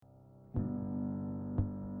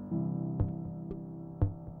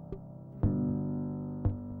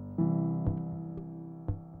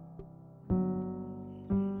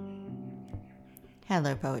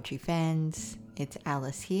Hello, poetry fans. It's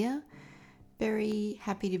Alice here. Very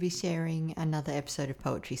happy to be sharing another episode of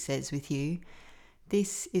Poetry Says with you.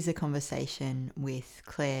 This is a conversation with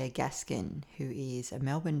Claire Gaskin, who is a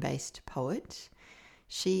Melbourne-based poet.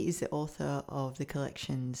 She is the author of the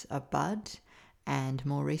collections A Bud and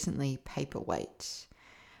more recently Paperweight.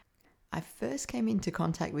 I first came into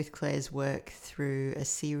contact with Claire's work through a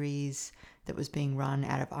series that was being run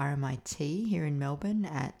out of RMIT here in Melbourne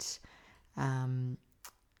at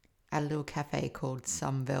a little cafe called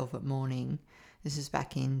Some Velvet Morning. This was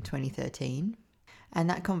back in 2013. And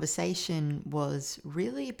that conversation was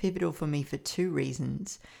really pivotal for me for two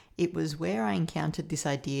reasons. It was where I encountered this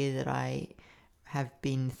idea that I have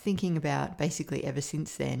been thinking about basically ever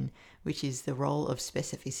since then, which is the role of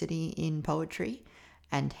specificity in poetry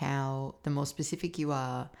and how the more specific you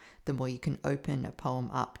are, the more you can open a poem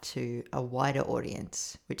up to a wider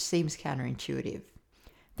audience, which seems counterintuitive.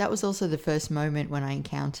 That was also the first moment when I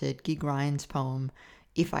encountered Gig Ryan's poem,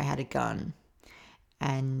 If I Had a Gun.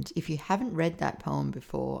 And if you haven't read that poem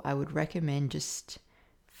before, I would recommend just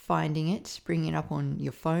finding it, bringing it up on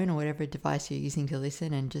your phone or whatever device you're using to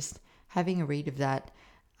listen and just having a read of that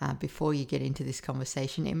before you get into this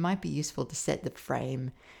conversation. It might be useful to set the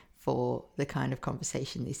frame for the kind of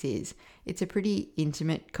conversation this is. It's a pretty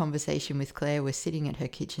intimate conversation with Claire. We're sitting at her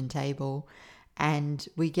kitchen table and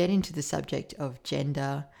we get into the subject of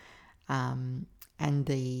gender and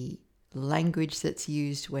the language that's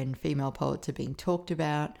used when female poets are being talked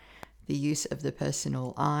about, the use of the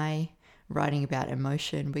personal I, writing about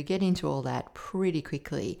emotion. We get into all that pretty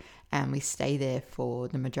quickly and we stay there for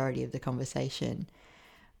the majority of the conversation.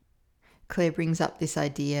 Claire brings up this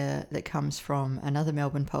idea that comes from another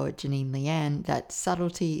Melbourne poet, Janine Leanne, that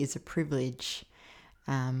subtlety is a privilege,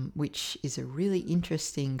 which is a really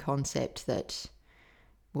interesting concept that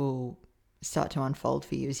will start to unfold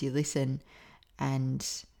for you as you listen. And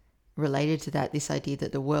related to that, this idea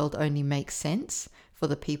that the world only makes sense for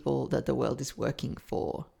the people that the world is working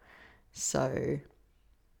for. So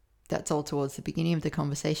that's all towards the beginning of the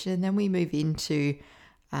conversation. And then we move into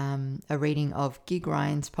a reading of Gig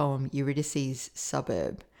Ryan's poem, Eurydice's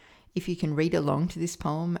Suburb. If you can read along to this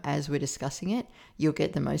poem as we're discussing it, you'll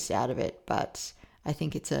get the most out of it. But I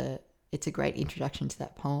think it's a great introduction to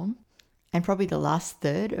that poem. And probably the last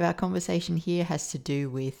third of our conversation here has to do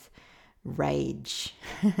with rage.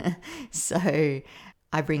 So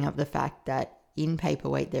I bring up the fact that in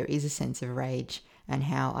Paperweight there is a sense of rage and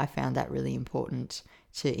how I found that really important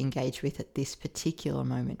to engage with at this particular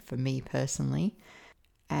moment for me personally.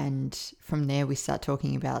 And from there we start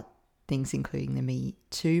talking about things including the Me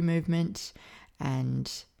Too movement and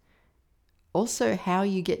also how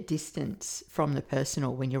you get distance from the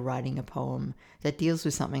personal when you're writing a poem that deals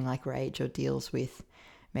with something like rage or deals with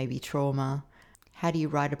maybe trauma. How do you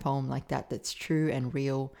write a poem like that that's true and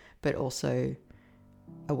real, but also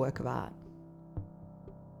a work of art?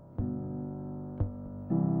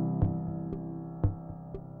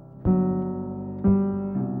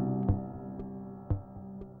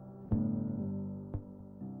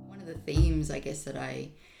 One of the themes, I guess, that I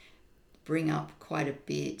bring up quite a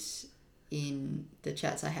bit in the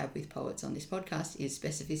chats I have with poets on this podcast is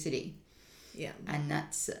specificity. Yeah. And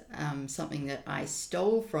that's something that I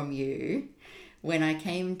stole from you when I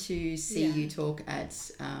came to see you talk at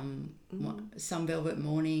Some Velvet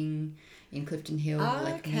Morning in Clifton Hill,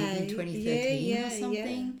 like maybe 2013 or something.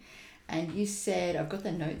 Yeah. And you said, I've got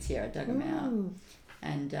the notes here, I dug them out.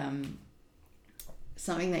 And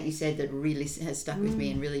something that you said that really has stuck with me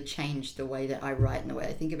and really changed the way that I write and the way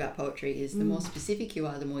I think about poetry is the more specific you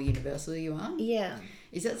are, the more universal you are. Yeah.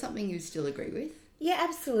 Is that something you still agree with? Yeah,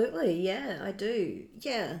 absolutely. Yeah, I do.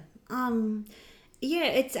 Yeah.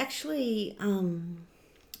 It's actually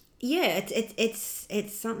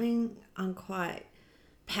it's something I'm quite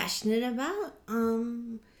passionate about.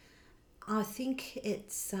 I think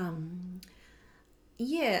it's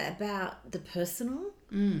about the personal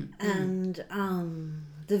and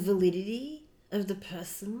the validity of the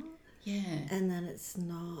personal. Yeah. And then it's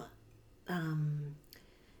not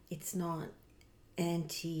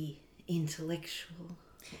anti-intellectual.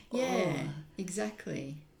 Yeah,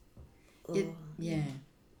 exactly.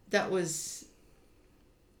 That was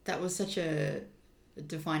such a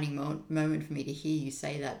defining moment for me to hear you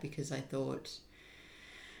say that, because I thought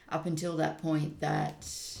up until that point that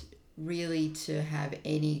really to have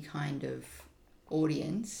any kind of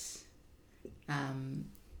audience,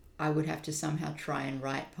 I would have to somehow try and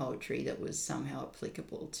write poetry that was somehow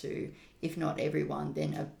applicable to, if not everyone,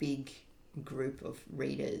 then a big group of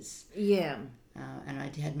readers. Yeah. And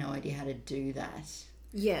I had no idea how to do that.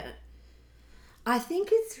 Yeah. I think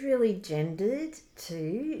it's really gendered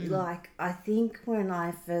too. Like, I think when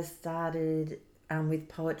I first started with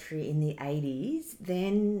poetry in the 80s,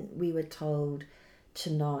 then we were told to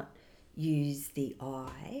not use the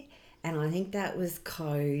I. And I think that was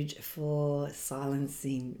code for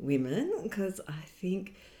silencing women, because I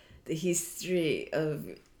think the history of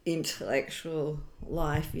intellectual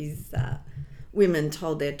life is that women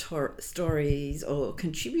told their stories or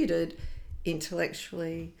contributed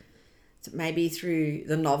intellectually, maybe through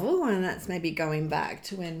the novel, and that's maybe going back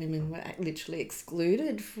to when women were literally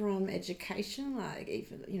excluded from education. Like,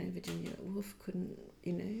 even, Virginia Woolf couldn't,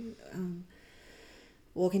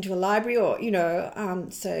 walk into a library, or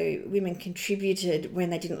so women contributed when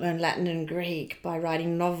they didn't learn Latin and Greek by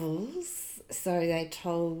writing novels. So they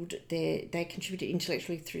contributed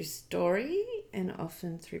intellectually through story, and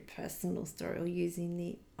often through personal story, or using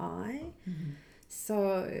the I.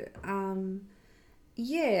 So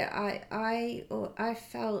I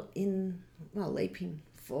felt leaping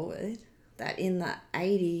forward, that in the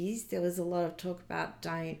 80s there was a lot of talk about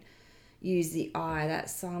don't use the I, that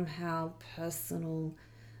somehow personal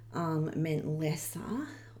meant lesser,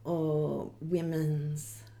 or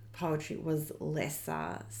women's poetry was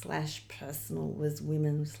lesser / personal was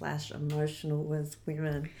women / emotional was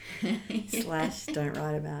women / don't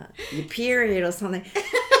write about your period or something.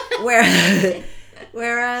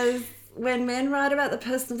 Whereas when men write about the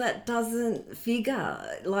personal, that doesn't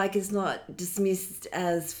figure, like, it's not dismissed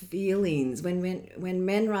as feelings. When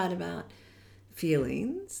men write about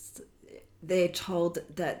feelings, they're told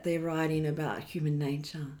that they're writing about human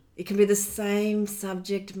nature. It can be the same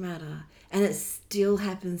subject matter, and it still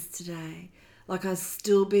happens today. Like, I'll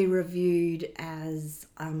still be reviewed as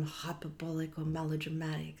hyperbolic or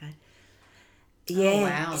melodramatic.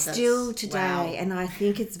 Still today. Wow. And I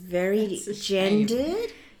think it's very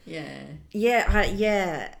gendered. Yeah.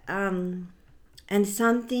 And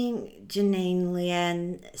something Janine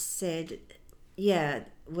Leanne said,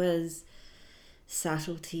 was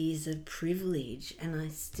subtleties of privilege. And I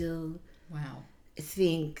still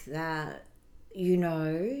think that,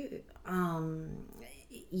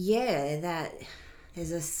 that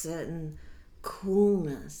there's a certain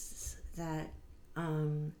coolness that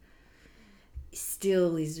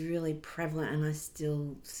still is really prevalent, and I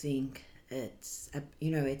still think it's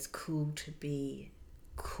cool to be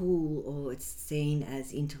cool, or it's seen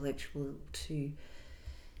as intellectual to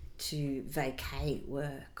vacate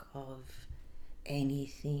work of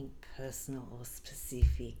anything personal or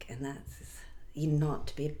specific, and that's not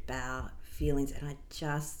to be about feelings. And I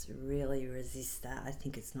just really resist that. I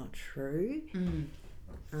think it's not true.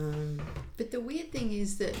 But the weird thing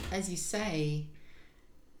is that, as you say,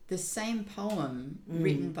 the same poem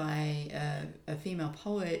written by a female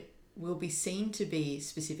poet will be seen to be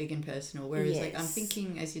specific and personal, whereas like, I'm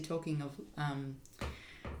thinking, as you're talking of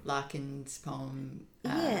Larkin's poem,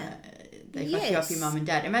 They Fuck You Up Your Mum and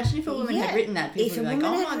Dad. Imagine if a woman had written that, people would be like,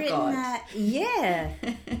 oh my God.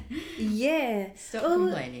 Stop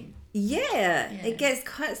complaining. It gets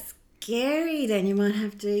quite scary then. You might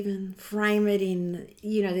have to even frame it in,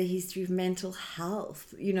 the history of mental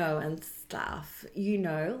health, and stuff,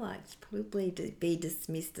 like, it's probably to be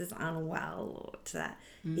dismissed as unwell, or to that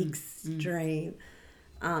extreme.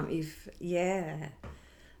 And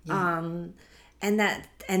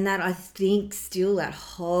that I think still that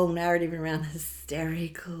whole narrative around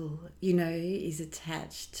hysterical, is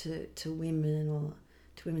attached to women, or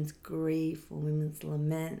to women's grief, or women's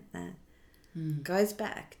lament, that goes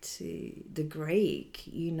back to the Greek,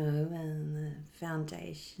 and the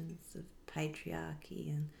foundations of patriarchy,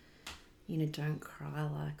 and, don't cry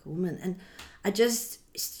like a woman. And I just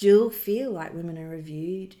still feel like women are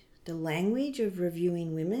reviewed. The language of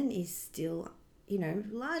reviewing women is still,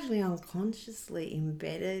 largely unconsciously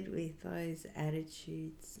embedded with those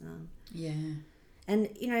attitudes. And,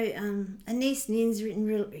 Anais Nin's written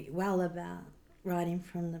really well about writing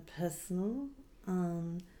from the personal.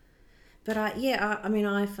 But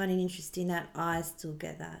I find it interesting that I still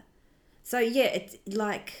get that. So, it's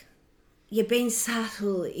like, being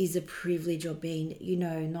subtle is a privilege, or being,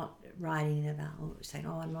 not writing about, or saying,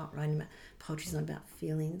 I'm not writing about, poetry's not about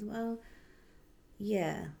feelings. Well,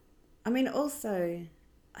 also,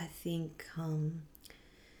 I think,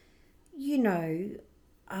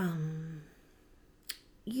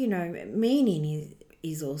 meaning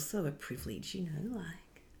is also a privilege,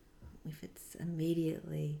 like, if it's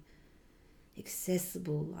immediately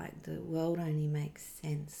accessible, like, the world only makes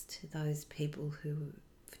sense to those people who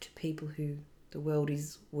the world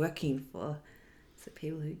is working for. So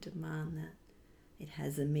people who demand that it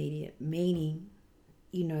has immediate meaning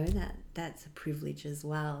you know, that's a privilege as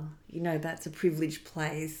well. You know, that's a privileged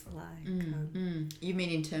place. Like, You mean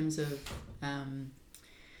in terms of,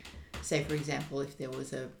 say, for example, if there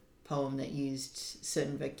was a poem that used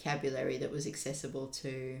certain vocabulary that was accessible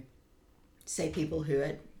to, say, people who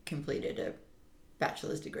had completed a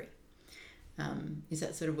bachelor's degree. Is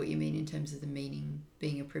that sort of what you mean in terms of the meaning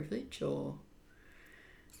being a privilege, or?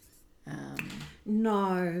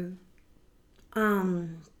 No.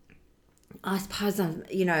 I suppose I'm,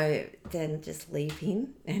 you know, then just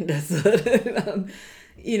leaving and sort of,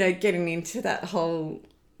 you know, getting into that whole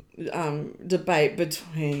debate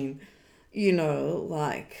between, you know,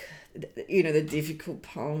 like, you know, the difficult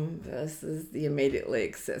poem versus the immediately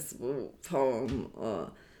accessible poem,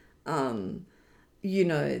 or, you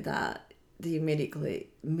know, that the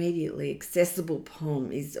immediately accessible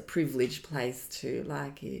poem is a privileged place to,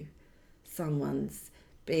 like, if someone's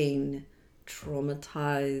been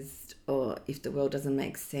traumatized, or if the world doesn't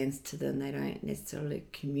make sense to them, they don't necessarily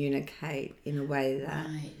communicate in a way that,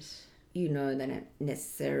 you know, they don't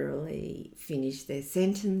necessarily finish their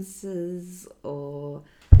sentences, or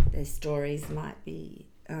their stories might be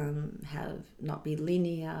have not be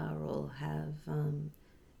linear, or have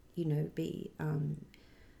you know, be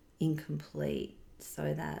incomplete,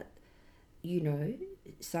 so that, you know,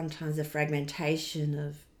 sometimes the fragmentation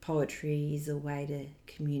of poetry is a way to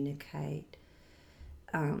communicate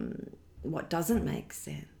what doesn't make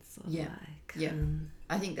sense. Or like,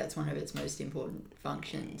 I think that's one of its most important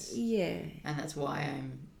functions. Yeah. And that's why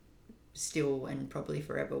I'm still, and probably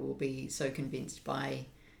forever will be, so convinced by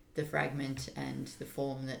the fragment and the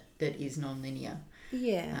form that is non-linear.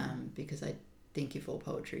 Yeah. Because I think if all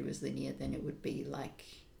poetry was linear, then it would be like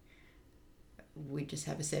we'd just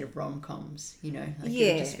have a set of rom-coms, you know, like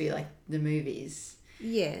it would just be like the movies.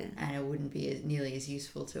 Yeah. And it wouldn't be nearly as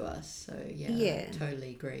useful to us. So, I totally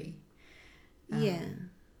agree. Yeah.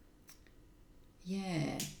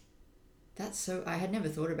 That's so... I had never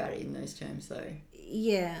thought about it in those terms, though.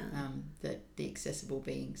 Yeah. That the accessible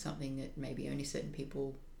being something that maybe only certain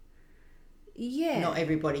people... Yeah. Not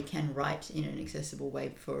everybody can write in an accessible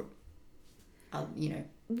way for, you know...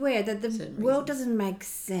 Where the world doesn't make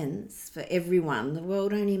sense for everyone. The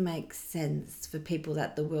world only makes sense for people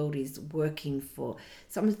that the world is working for.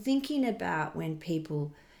 So I'm thinking about when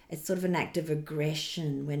people, it's sort of an act of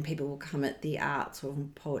aggression when people will come at the arts or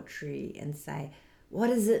poetry and say, what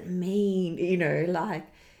does it mean? You know, like,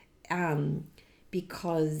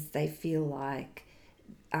 because they feel like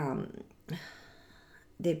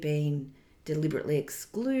they're being deliberately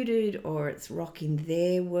excluded, or it's rocking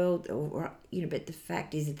their world, or, you know, but the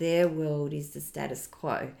fact is their world is the status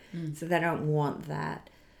quo. So they don't want that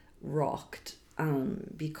rocked,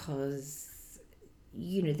 because,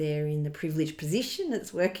 you know, they're in the privileged position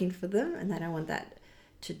that's working for them, and they don't want that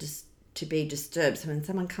to be disturbed. So when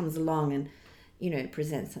someone comes along and, you know,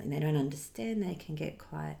 presents something they don't understand, they can get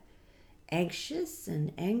quite anxious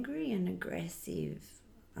and angry and aggressive.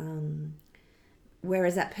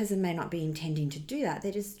 Whereas that person may not be intending to do that.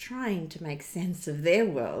 They're just trying to make sense of their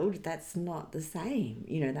world. That's not the same,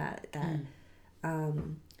 you know,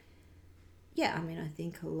 yeah, I mean, I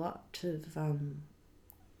think a lot of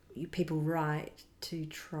people write to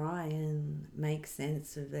try and make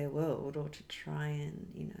sense of their world, or to try and,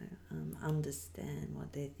 you know, understand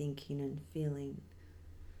what they're thinking and feeling.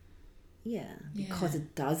 Yeah, because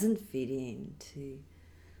it doesn't fit into,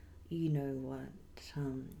 you know, what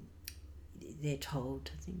they're told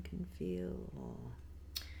to think and feel. Or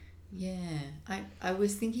I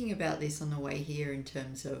was thinking about this on the way here in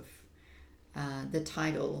terms of the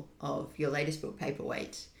title of your latest book,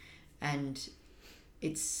 Paperweight, and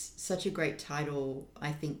it's such a great title,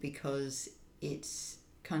 I think, because it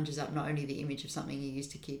conjures up not only the image of something you use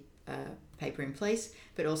to keep paper in place,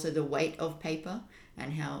 but also the weight of paper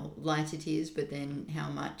and how light it is, but then how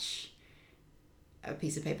much a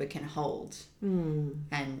piece of paper can hold.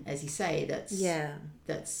 And as you say,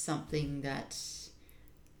 that's something that,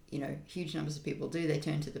 you know, huge numbers of people do. They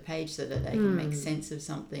turn to the page so that they can make sense of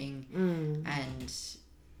something. And,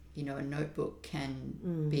 you know, a notebook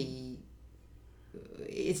can be,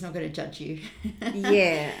 it's not going to judge you.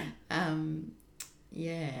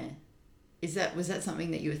 Was that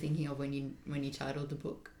something that you were thinking of when you titled the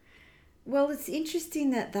book? Well, it's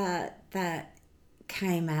interesting that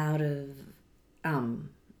came out of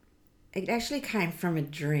it actually came from a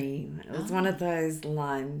dream. It was one of those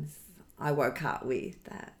lines I woke up with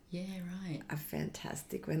that are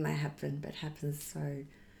fantastic when they happen, but happen so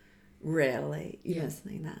rarely. You know,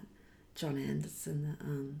 something that John Anderson,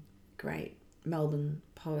 the great Melbourne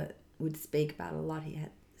poet, would speak about a lot. He had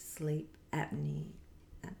sleep apnea.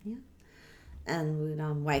 and would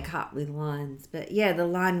wake up with lines. But yeah, the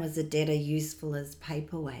line was, "The dead are useful as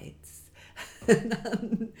paperweights."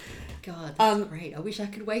 God, that's great. I wish I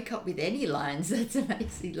could wake up with any lines. That's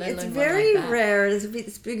amazing. Let It's alone very one like that. rare. It's a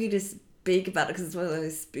bit spooky to speak about it because it's one of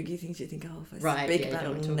those spooky things you think, oh, if I speak about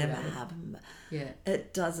it, it'll never happen. But Yeah.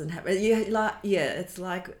 it doesn't happen. It's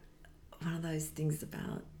like one of those things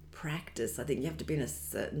about practice. I think you have to be in a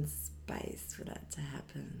certain space for that to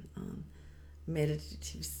happen.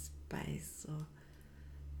 Meditative space, or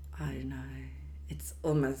I don't know. It's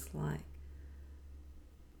almost like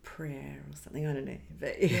prayer or something. I don't know.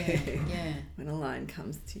 But Yeah. when a line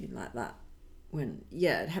comes to you like that,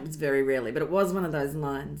 it happens very rarely. But it was one of those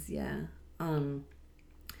lines. Yeah.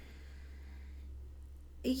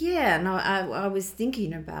 No, I was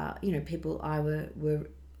thinking about, people I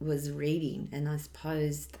was reading, and I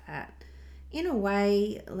suppose that in a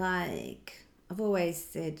way, like I've always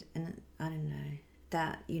said, and I don't know,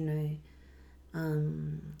 that,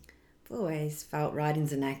 I've always felt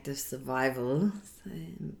writing's an act of survival. So,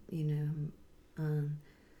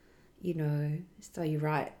 so you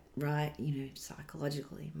write,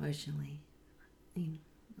 psychologically, emotionally,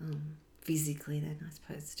 physically then, I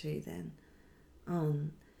suppose, too, then.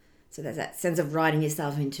 So there's that sense of writing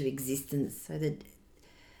yourself into existence. So that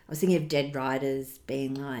I was thinking of dead writers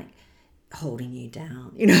being like holding you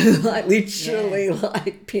down, like literally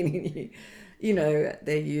like pinning you.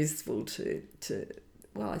 They're useful to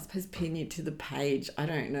I suppose pin you to the page. I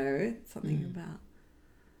don't know, something about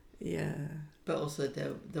But also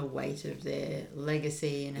the weight of their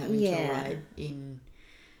legacy and having to write in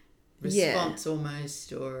response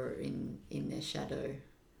almost, or in their shadow.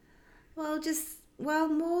 Well,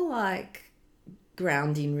 more like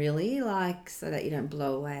grounding, really, like so that you don't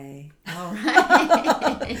blow away. All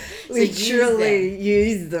right. Literally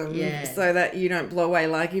use them so that you don't blow away.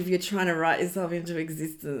 Like if you're trying to write yourself into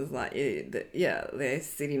existence, like they're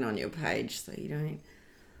sitting on your page so you don't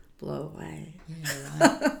blow away. Yeah,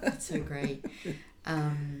 right. That's so great.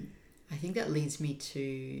 I think that leads me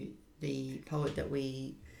to the poet that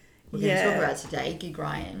we're going to talk about today, Gig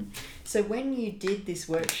Ryan. So when you did this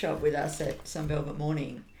workshop with us at Some Velvet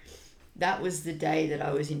Morning, that was the day that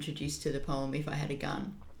I was introduced to the poem If I Had a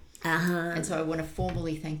Gun. And so I want to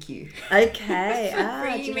formally thank you Okay. for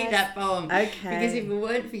bringing me that poem. Okay. Because if it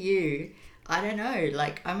weren't for you, I don't know,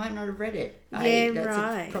 like I might not have read it.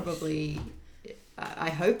 Probably, I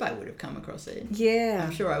hope I would have come across it. Yeah.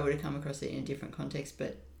 I'm sure I would have come across it in a different context,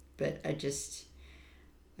 but I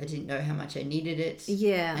didn't know how much I needed it.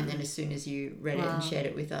 Yeah. And then as soon as you read it and shared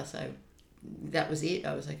it with us, that was it.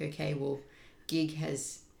 I was like, okay, well, Gig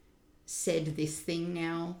has said this thing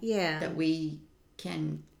now that we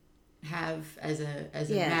can have as a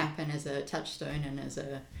map and as a touchstone and as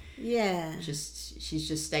a she's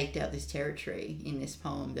just staked out this territory in this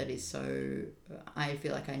poem that is so, I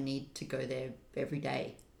feel like I need to go there every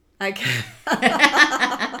day. Okay.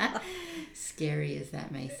 Scary as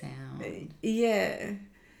that may sound. Yeah,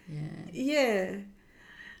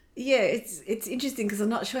 it's interesting because I'm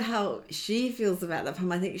not sure how she feels about that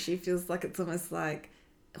poem. I think she feels like it's almost like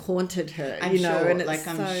haunted her, I'm sure, and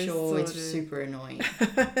I'm sure it's super annoying.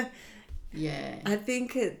 Yeah. I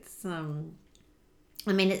think it's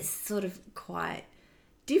it's sort of quite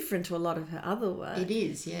different to a lot of her other work. It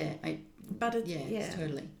is, yeah. It's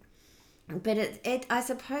totally. But it I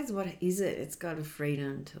suppose, what is it? It's got a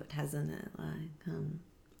freedom to it, hasn't it? Like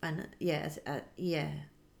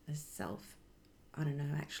a self, I don't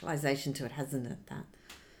know, actualization to it, hasn't it? That.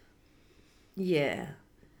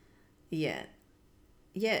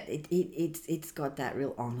 It's got that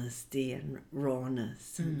real honesty and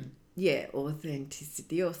rawness and authenticity,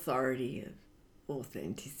 the authority of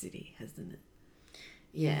authenticity, hasn't it?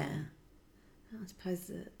 Yeah. I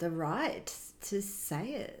suppose the right to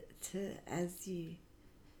say it as you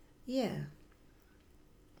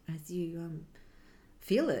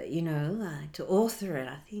feel it, like to author it.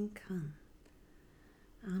 I think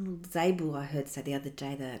Arnold Zabel, I heard say the other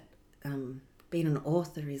day that being an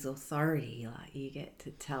author is authority. Like you get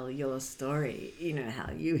to tell your story,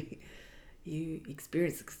 how you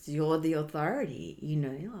experience it, 'cause you're the authority,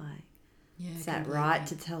 it's that right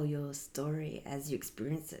to tell your story as you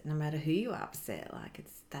experience it, no matter who you upset. Like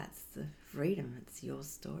that's the freedom. It's your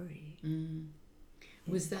story.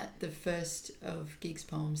 Was that the first of Gig's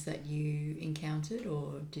poems that you encountered,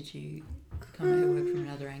 or did you come at her work from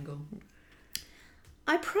another angle?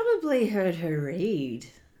 I probably heard her read.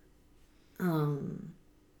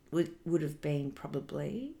 Would have been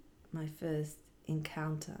probably my first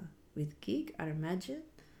encounter with Gig, I'd imagine.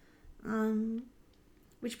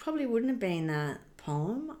 Which probably wouldn't have been that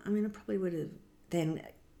poem. I mean, I probably would have then,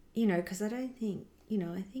 because I don't think,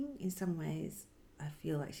 I think in some ways I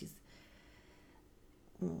feel like she's,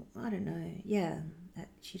 well, I don't know, that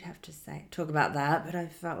she'd have to talk about that, but I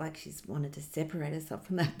felt like she's wanted to separate herself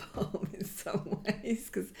from that poem in some ways,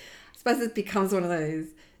 because I suppose it becomes one of those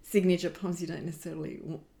signature poems you don't necessarily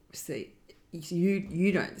see,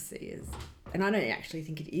 you don't see as, and I don't actually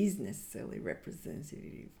think it is necessarily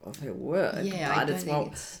representative of her work, but it's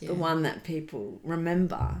the one that people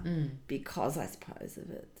remember because, I suppose, of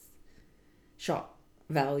its shock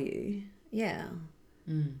value. Yeah.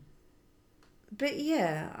 But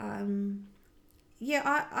I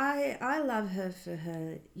love her for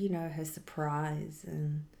her, her surprise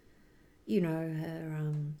and,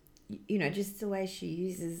 her, just the way she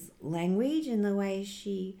uses language and the way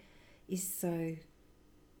she is so,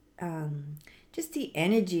 just the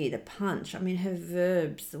energy, the punch. I mean, her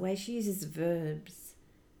verbs, the way she uses verbs,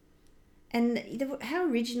 and how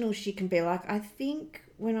original she can be. Like, I think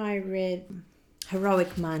when I read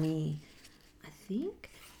Heroic Money, I think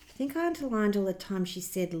I underlined all the time she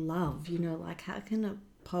said love. Like, how can a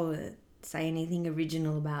poet say anything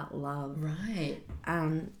original about love? Right.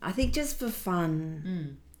 I think just for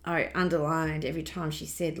fun, I underlined every time she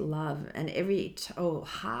said love, and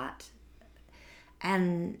heart,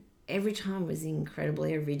 and every time was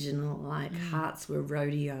incredibly original. Like, hearts were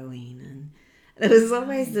rodeoing, and there was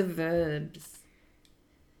always the verbs.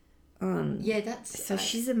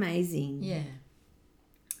 She's amazing. Yeah,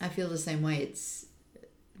 I feel the same way.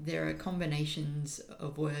 There are combinations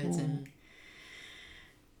of words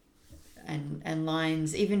and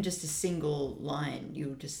lines. Even just a single line,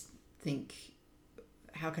 you'll just think,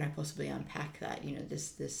 how can I possibly unpack that?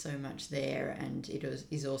 There's so much there, and it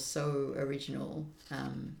is all so original.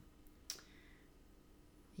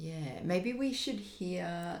 Maybe we should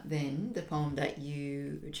hear then the poem that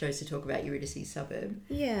you chose to talk about, Eurydice Suburb.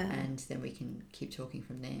 Yeah. And then we can keep talking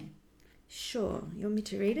from there. Sure. You want me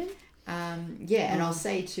to read it? And I'll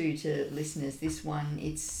say too to listeners, this one,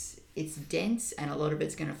 it's dense and a lot of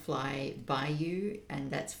it's going to fly by you, and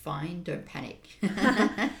that's fine. Don't panic.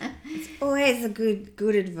 It's always a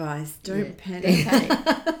good advice. Don't panic.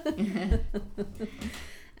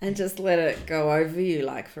 And just let it go over you,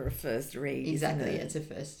 like for a first read. Exactly. It's a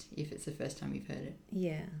first, if it's the first time you've heard it.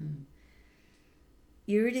 Yeah.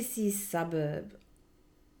 Eurydice's Suburb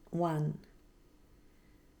 1.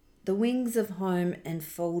 The wings of home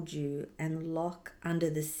enfold you and lock under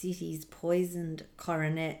the city's poisoned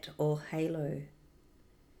coronet or halo.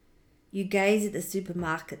 You gaze at the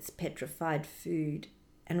supermarket's petrified food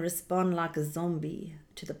and respond like a zombie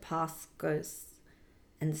to the past ghosts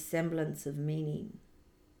and semblance of meaning.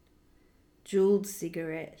 Jeweled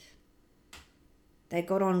cigarette. They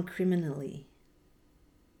got on criminally.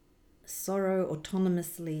 Sorrow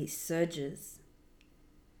autonomously surges.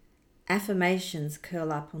 Affirmations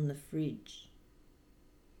curl up on the fridge.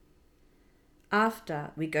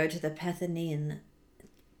 After, we go to the Pathanean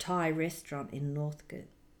Thai restaurant in Northcote.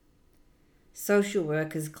 Social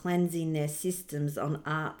workers cleansing their systems on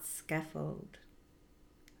art's scaffold.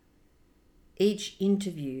 Each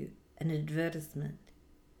interview an advertisement.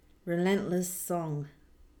 Relentless song.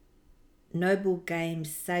 Noble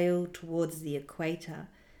games sail towards the equator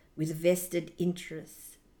with vested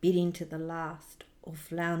interests bidding to the last or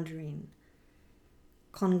floundering.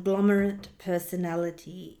 Conglomerate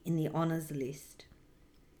personality in the honours list.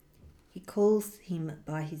 He calls him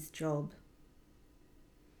by his job.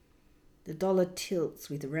 The dollar tilts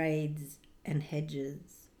with raids and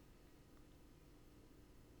hedges.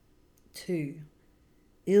 2.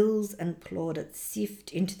 Ills and plaudits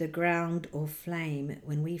sift into the ground or flame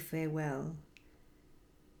when we farewell.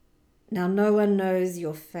 Now no one knows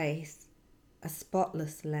your face, a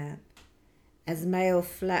spotless lamp, as mail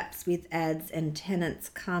flaps with ads and tenants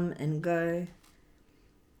come and go.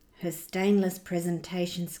 Her stainless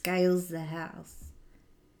presentation scales the house,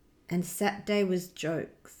 and Saturday was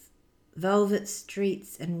jokes, velvet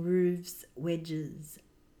streets and roofs wedges,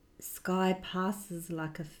 sky passes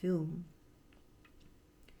like a film.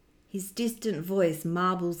 His distant voice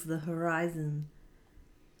marbles the horizon,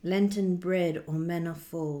 Lenten bread or manna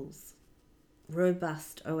falls,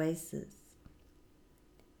 robust oasis.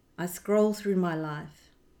 I scroll through my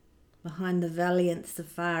life, behind the Valiant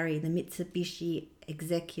Safari, the Mitsubishi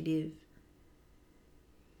Executive.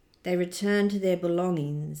 They return to their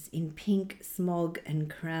belongings in pink smog and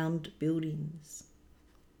crowned buildings.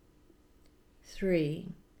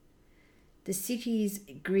 3. The city's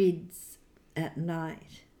grids at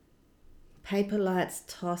night. Paper lights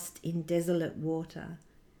tossed in desolate water.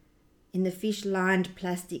 In the fish-lined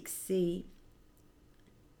plastic sea,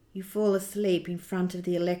 you fall asleep in front of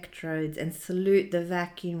the electrodes and salute the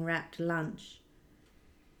vacuum-wrapped lunch.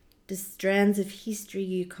 the strands of history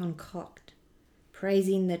you concoct,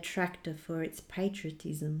 praising the tractor for its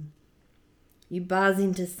patriotism. You buzz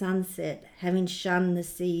into sunset, having shunned the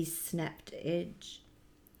sea's snapped edge.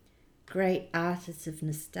 Great artists of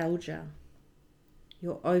nostalgia,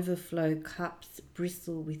 your overflow cups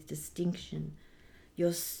bristle with distinction.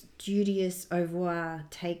 Your studious oeuvre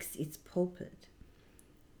takes its pulpit.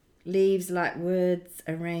 Leaves like words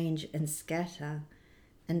arrange and scatter,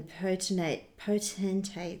 and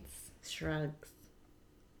potentates shrugs.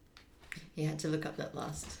 You had to look up that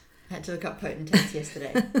last. I had to look up potentates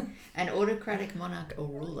yesterday. An autocratic monarch or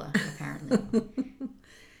ruler, apparently.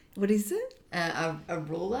 What is it? A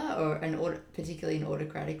ruler, or particularly an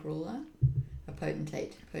autocratic ruler. A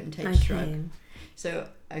potentate Okay. shrug. So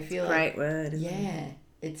I feel Great word. Isn't yeah, it?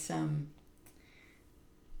 it's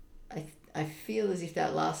I feel as if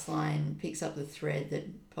that last line picks up the thread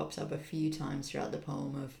that pops up a few times throughout the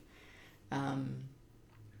poem of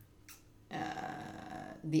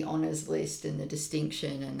the honours list and the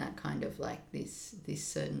distinction and that kind of like this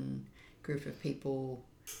certain group of people,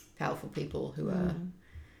 powerful people who are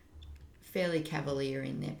fairly cavalier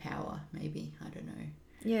in their power, there I don't know.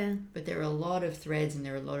 Yeah. But there are a lot of threads and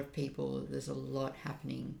there are a lot of people. There's a lot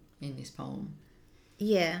happening in this poem.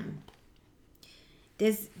 Yeah.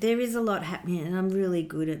 There is a lot happening, and I'm really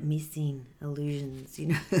good at missing illusions, you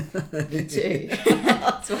know. Me too.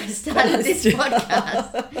 That's why I started this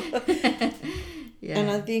podcast. Yeah. And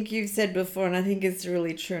I think you've said before, and I think it's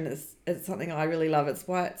really true, and it's something I really love. It's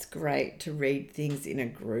why it's great to read things in a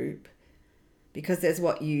group, because there's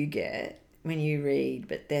what you get when you read,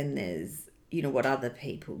 but then there's, you know, what other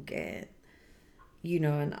people get. You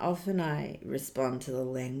know, and often I respond to the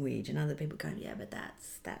language, and other people go, yeah, but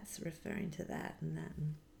that's referring to that and that.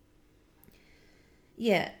 And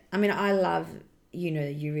yeah, I mean, I love, you know,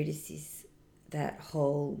 Eurydice, that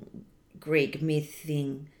whole Greek myth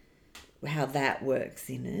thing, how that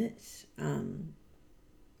works in it.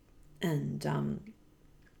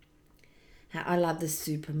 How I love the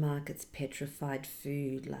supermarket's petrified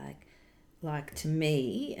food, like to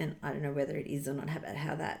me, and I don't know whether it is or not,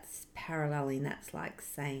 how that's paralleling, that's like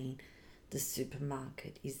saying the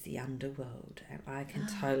supermarket is the underworld, and I can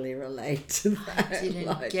totally relate to that. I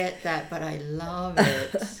didn't get that, but I love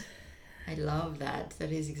it. I love that.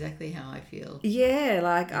 That is exactly how I feel. Yeah,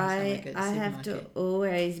 like Every time I go to have to supermarket.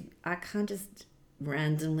 always, I can't just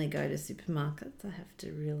randomly go to supermarkets. I have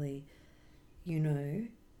to really, you know,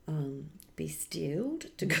 be stilled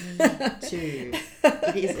to go. Me too.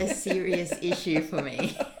 It is a serious issue for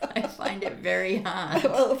me. I find it very hard.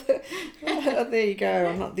 Well, there you go.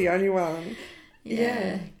 I'm not the only one.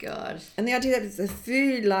 Yeah, God. And the idea that it's a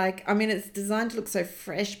food, like, I mean, it's designed to look so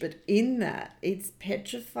fresh, but in that, it's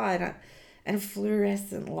petrified and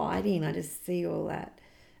fluorescent lighting. I just see all that.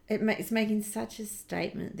 It's making such a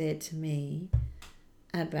statement there to me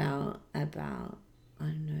about I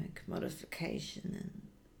don't know, commodification and,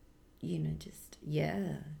 you know, just,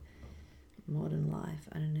 yeah, modern life.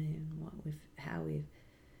 I don't know how we've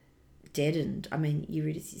deadened. I mean,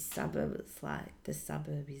 Eurydice's suburb, it's like the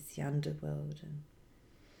suburb is the underworld, and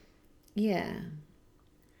yeah,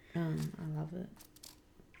 I love it.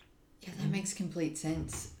 Yeah, that makes complete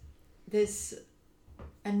sense. There's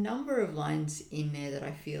a number of lines in there that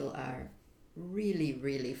I feel are really,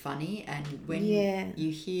 really funny, and when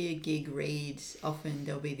you hear Gig read, often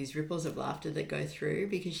there'll be these ripples of laughter that go through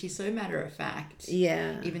because she's so matter of fact.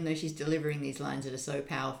 Yeah. Even though she's delivering these lines that are so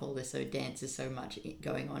powerful, they're so dense, there's so much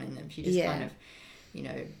going on in them. She just kind of, you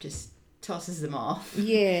know, just tosses them off.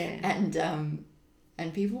 Yeah.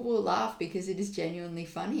 And people will laugh because it is genuinely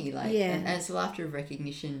funny. Like, and it's a laughter of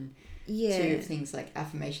recognition. Too, of things like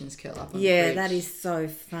affirmations curl up on the fridge. That is so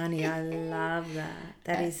funny. I love that.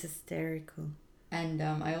 That is hysterical. And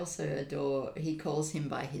I also adore, he calls him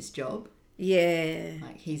by his job. Yeah.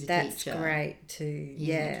 Like, he's a teacher. That's great too. He's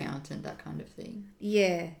an accountant, that kind of thing.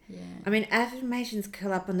 Yeah. I mean, affirmations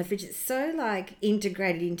curl up on the fridge. It's so, like,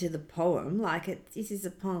 integrated into the poem. Like, this is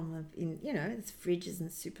a poem of, you know, it's fridges and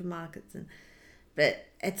supermarkets, but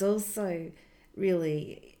it's also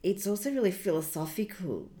really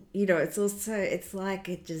philosophical. You know, it just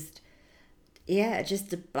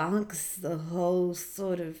debunks the whole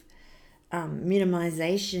sort of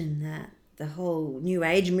minimization that the whole New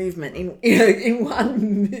Age movement in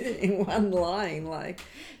one line. Like,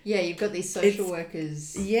 you've got these social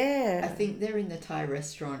workers. Yeah, I think they're in the Thai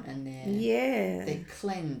restaurant and they're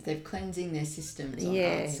cleansing their systems on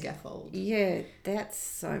art scaffold. Yeah, that's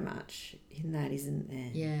so much in that, isn't there?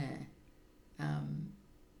 Yeah,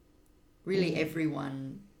 really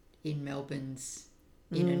everyone in Melbourne's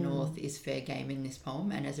inner north is fair game in this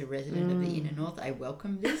poem, and as a resident of the inner north, I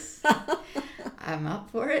welcome this. I'm up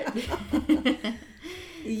for it.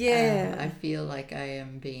 Yeah. I feel like I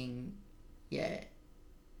am being, I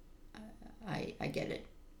get it.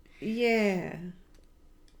 Yeah.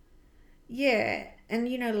 Yeah.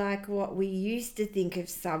 And, like what we used to think of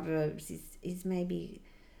suburbs is maybe,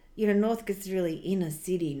 Northcote's really inner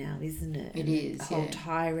city now, isn't it? It is, The whole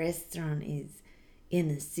Thai restaurant is in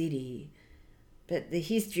the city. But the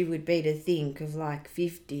history would be to think of like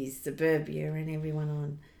 50s suburbia and everyone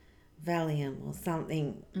on Valium or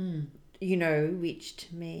something, which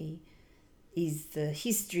to me is the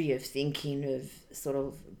history of thinking of sort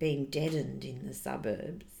of being deadened in the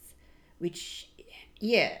suburbs, which,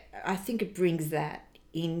 I think it brings that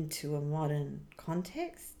into a modern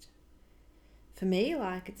context. For me,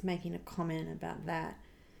 like it's making a comment about that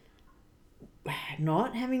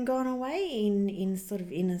not having gone away in sort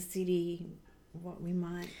of inner city, what we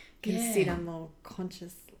might consider more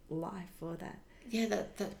conscious life or that.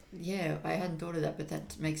 Yeah, I hadn't thought of that, but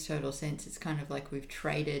that makes total sense. It's kind of like we've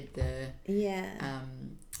traded the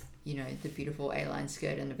the beautiful A-line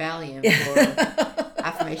skirt and the Valium for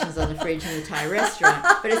affirmations on the fridge in the Thai restaurant.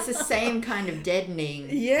 But it's the same kind of deadening.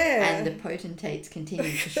 Yeah. And the potentates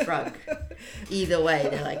continue to shrug. Either way,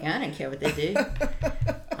 they're like, I don't care what they do.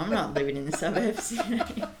 I'm not living in the suburbs.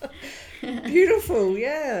 Beautiful,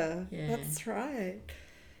 yeah. That's right.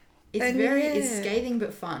 It's scathing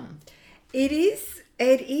but fun. It is,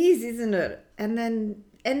 isn't it? And then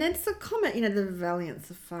it's a comment, the Valiant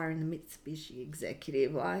Sapphire and the Mitsubishi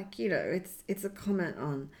executive, like, it's a comment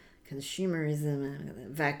on consumerism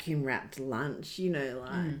and vacuum wrapped lunch,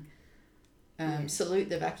 Salute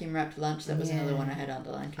the vacuum wrapped lunch. That was another one I had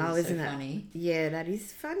underlined because it's so funny. Yeah, that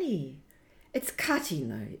is funny. It's cutting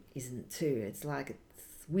though, isn't it too? It's like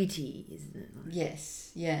it's witty, isn't it? Like,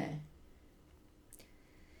 yes, yeah.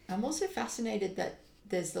 I'm also fascinated that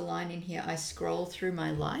there's the line in here, I scroll through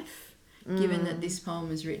my life, given that this poem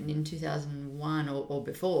was written in 2001 or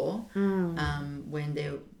before, when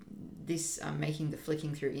I'm making the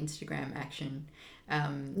flicking through Instagram action.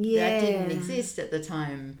 That didn't exist at the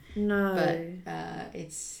time. No. But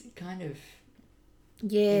it's kind of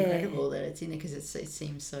incredible that it's in there because it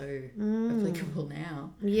seems so applicable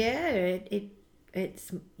now. Yeah,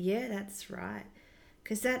 it's that's right.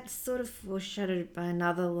 Because that's sort of foreshadowed by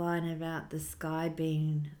another line about the sky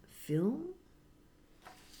being film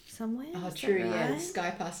somewhere. Oh, true, yeah. The sky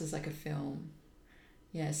passes like a film.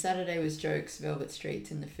 Yeah, Saturday was jokes, velvet streets,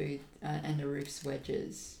 and the food, and the roof's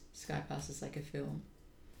wedges. Sky passes like a film.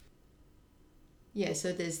 Yeah,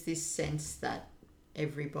 so there's this sense that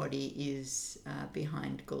everybody is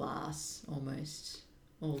behind glass almost.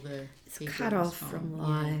 All the it's cut off from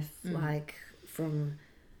life, like from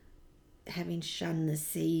having shunned the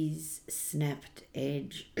sea's snapped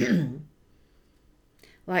edge.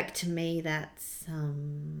 Like to me that's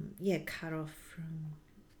cut off from,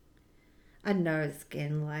 I don't know, it's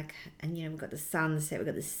again like, and we've got the sunset, we've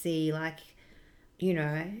got the sea, like,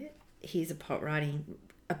 here's a pot writing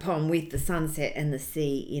a poem with the sunset and the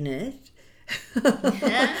sea in it.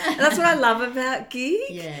 That's what I love about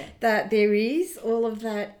Gig. Yeah. That there is all of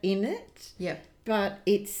that in it. Yep. But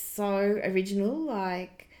it's so original,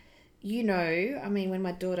 like, I mean, when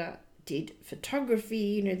my daughter did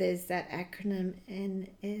photography, there's that acronym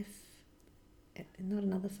NF, not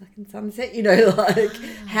another fucking sunset, like,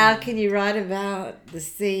 how can you write about the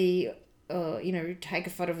sea or, take a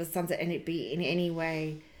photo of a sunset and it be in any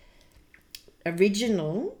way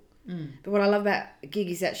original? But what I love about Gig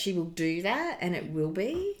is that she will do that and it will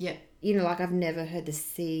be. Yep. Like I've never heard the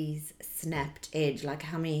sea's snapped edge. Like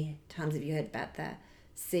how many times have you heard about that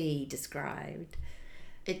sea described?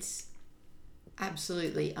 It's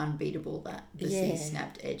absolutely unbeatable, that the sea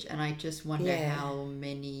snapped edge, and I just wonder how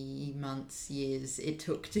many months, years it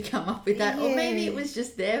took to come up with that, or maybe it was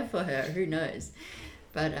just there for her, who knows.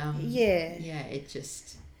 But it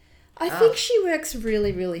just, I think she works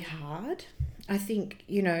really, really hard. I think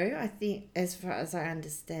as far as I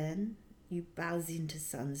understand, you buzz into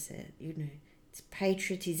sunset, it's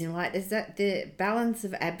patriotism, like there's that, the balance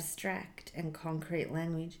of abstract and concrete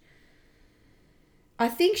language. I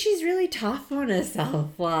think she's really tough on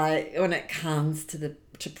herself, like when it comes to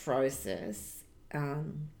process,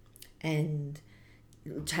 and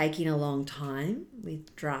taking a long time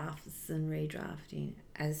with drafts and redrafting.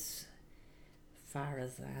 As far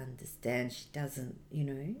as I understand, she doesn't,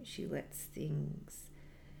 she lets things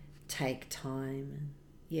take time,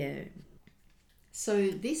 and So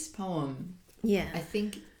this poem, I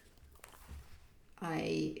think.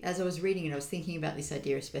 As I was reading it, I was thinking about this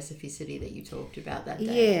idea of specificity that you talked about that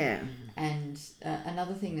day. Yeah. And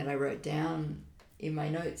another thing that I wrote down in my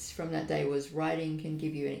notes from that day was writing can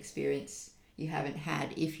give you an experience you haven't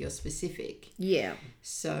had if you're specific. Yeah.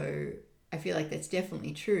 So I feel like that's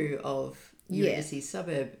definitely true of Eurydice's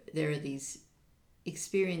suburb. There are these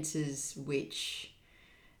experiences which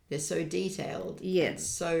they're so detailed, and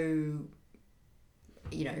so,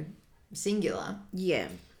 singular,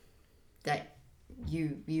 that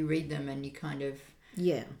you read them and you kind of,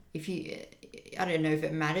 if you, I don't know if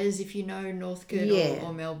it matters if you know Northcote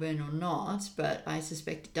or Melbourne or not, but I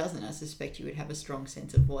suspect it doesn't. I suspect you would have a strong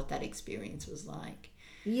sense of what that experience was like.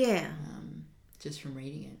 Just from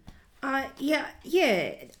reading it. I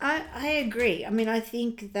agree. I mean, I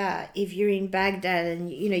think that if you're in Baghdad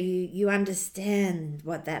and you understand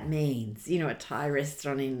what that means, a Thai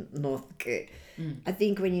restaurant in Northcote. I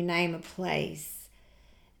think when you name a place,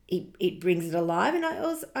 it brings it alive. And I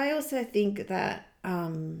also think that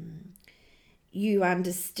you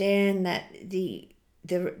understand that the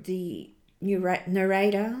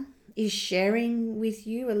narrator is sharing with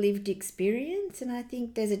you a lived experience, and I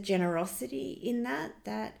think there's a generosity in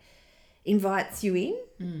that invites you in,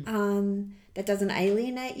 that doesn't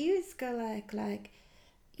alienate you. It's go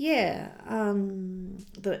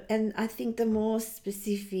and I think the more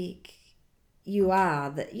specific you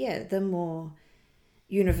are, the more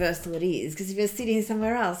universal it is. Because if you're sitting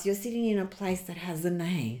somewhere else, you're sitting in a place that has a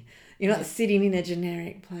name. You're not sitting in a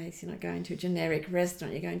generic place. You're not going to a generic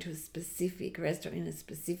restaurant. You're going to a specific restaurant in a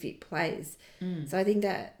specific place. So I think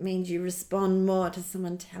that means you respond more to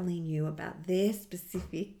someone telling you about their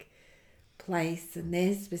specific place and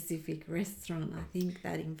their specific restaurant. I think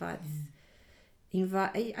that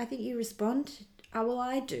I think you respond.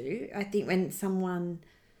 I do. I think when someone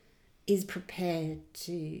is prepared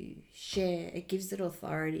to share, it gives it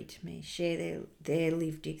authority to me. Share their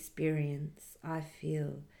lived experience. I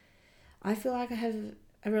feel like I have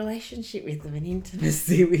a relationship with them, an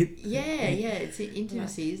intimacy with them. It's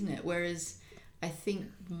intimacy, isn't it? Whereas I think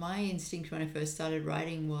my instinct when I first started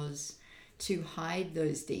writing was to hide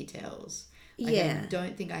those details. I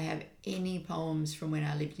don't think I have any poems from when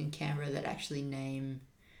I lived in Canberra that actually name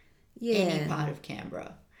any part of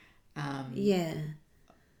Canberra.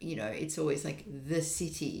 It's always like the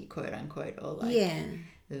city, quote unquote, or like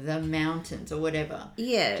the mountains or whatever.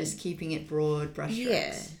 Just keeping it broad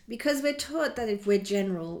brushstrokes. Because we're taught that if we're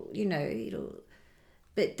general, it'll...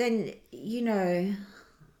 But then,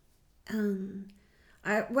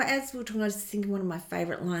 as we were talking, I was thinking one of my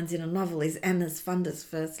favourite lines in a novel is Anna's Funder's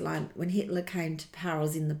first line, when Hitler came to power, I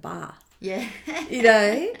was in the bath.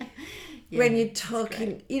 When you're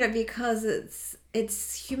talking, because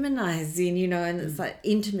it's humanizing, and it's like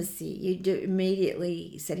intimacy. You do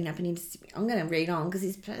immediately setting up an intimacy. I'm going to read on because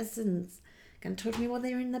this person's going to talk to me while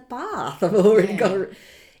they're in the bath. I've already got an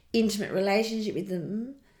intimate relationship with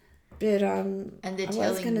them. But and they're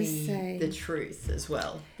telling me the truth as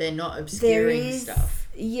well. They're not obscuring stuff.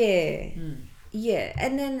 And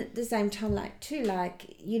then at the same time,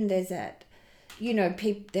 there's that,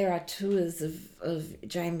 there are tours of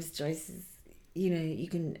James Joyce's, you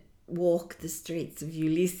can walk the streets of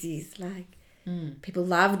Ulysses, people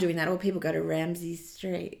love doing that, or people go to Ramsay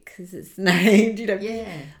Street because it's named,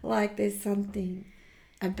 there's something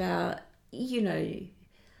about, I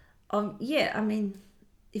mean,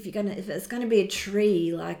 if it's going to be a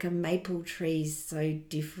tree, like a maple tree is so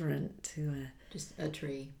different to just a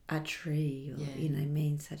tree, or,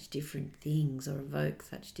 means such different things or evoke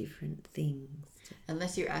such different things.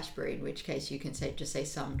 Unless you're Ashbury, in which case you can just say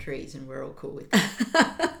some trees and we're all cool with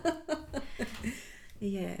that.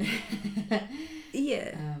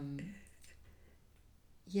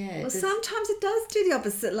 Well, sometimes it does do the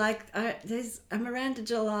opposite. There's a Miranda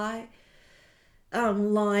July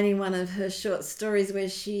line in one of her short stories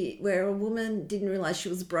where a woman didn't realise she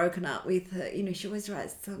was broken up with her. She always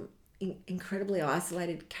writes some incredibly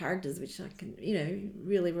isolated characters, which I can,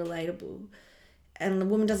 really relatable. And the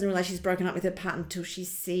woman doesn't realise she's broken up with her partner until she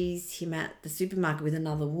sees him at the supermarket with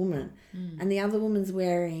another woman. And the other woman's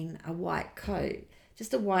wearing a white coat,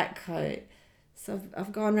 just a white coat. So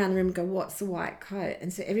I've gone around the room and go, what's a white coat?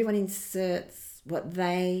 And so everyone inserts what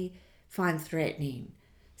they find threatening.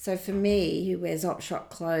 So for me, who wears op-shop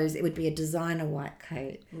clothes, it would be a designer white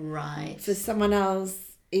coat. Right. For someone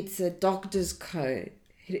else, it's a doctor's coat.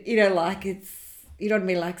 It's, you know what I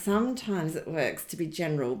mean? Sometimes it works to be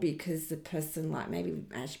general because the person, maybe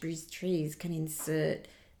Ashbury's trees, can insert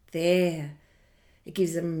it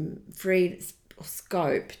gives them free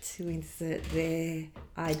scope to insert their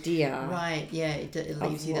idea. Right, yeah, it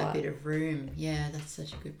leaves you that bit of room. Yeah, that's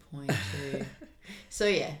such a good point too. So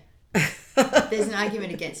yeah, there's an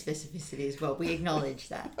argument against specificity as well. We acknowledge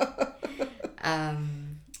that.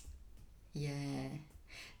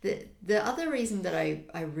 The other reason that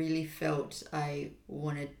I really felt I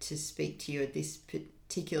wanted to speak to you at this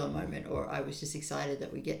particular moment, or I was just excited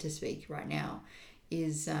that we get to speak right now,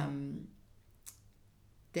 is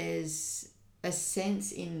there's a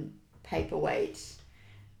sense in Paperweight.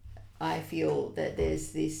 I feel that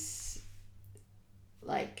there's this,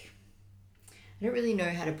 like, I don't really know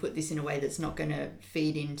how to put this in a way that's not going to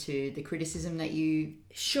feed into the criticism that you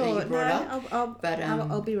brought up.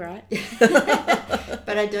 I'll be right.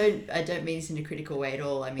 But I don't mean this in a critical way at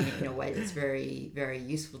all. I mean it in a way that's very, very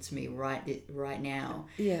useful to me right now.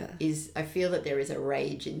 Yeah. Is I feel that there is a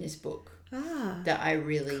rage in this book that I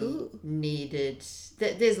really needed.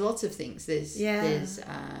 There's lots of things. There's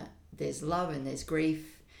love and there's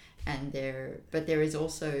grief, but there is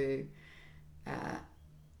also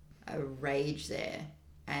a rage there,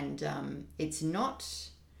 and it's not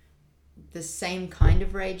the same kind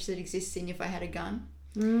of rage that exists in If I Had a Gun.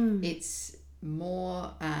 It's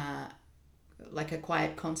more like a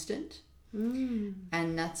quiet constant,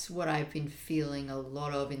 and that's what I've been feeling a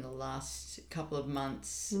lot of in the last couple of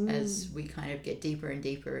months as we kind of get deeper and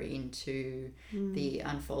deeper into the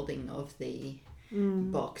unfolding of the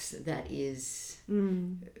box that is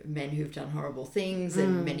men who've done horrible things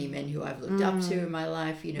and many men who I've looked up to in my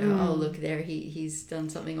life, you know, oh look there, he's done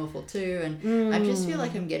something awful too, and I just feel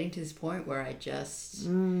like I'm getting to this point where I just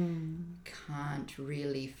can't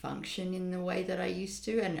really function in the way that I used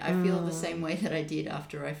to, and I feel the same way that I did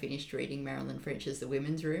after I finished reading Marilyn French's The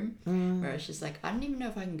Women's Room, where I was just like, I don't even know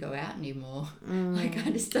if I can go out anymore. Like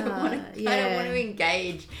I just don't want to I don't want to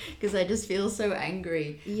engage because I just feel so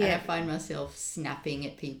angry, and I find myself snapping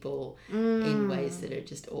at people in ways that are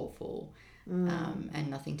just awful, and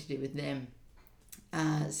nothing to do with them.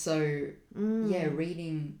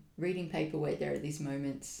 Reading Paperweight, there are these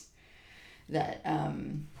moments that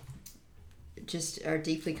just are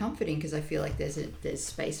deeply comforting because I feel like there's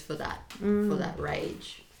space for that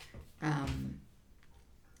rage.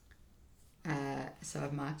 So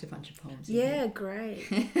I've marked a bunch of poems. Yeah, great.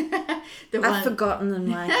 I've forgotten them.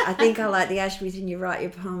 Like I think I like the Ashby's when you write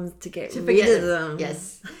your poems to get rid of them.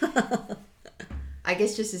 Yes. I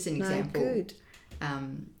guess just as an example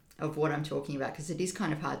of what I'm talking about, because it is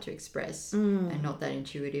kind of hard to express and not that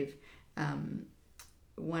intuitive.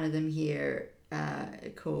 One of them here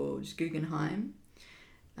called Guggenheim.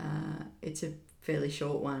 It's a fairly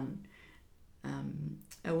short one.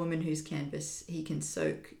 A woman whose canvas he can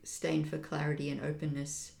soak, stained for clarity and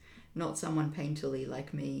openness, not someone painterly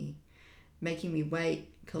like me, making me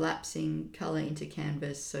wait, collapsing colour into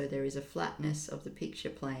canvas so there is a flatness of the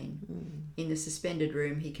picture plane. In the suspended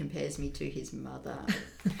room he compares me to his mother.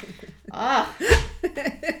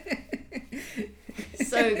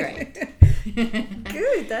 So great.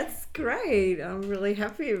 Good, that's great. I'm really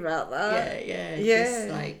happy about that. Yeah. Just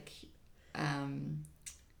like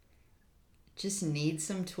just need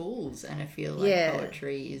some tools, and I feel like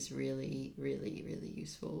poetry is really, really, really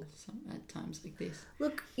useful at times like this.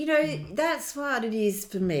 Look, you know, that's what it is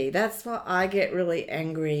for me. That's why I get really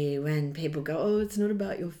angry when people go, oh, it's not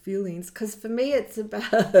about your feelings, because for me it's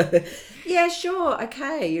about yeah, sure,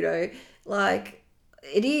 okay, you know, like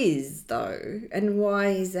it is though. And why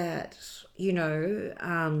is that? You know,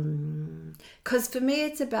 because for me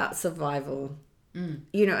it's about survival.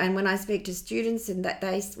 You know, and when I speak to students, and that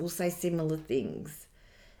they will say similar things,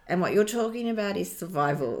 and what you're talking about is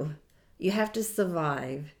survival. You have to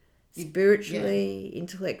survive spiritually,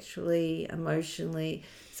 intellectually, emotionally.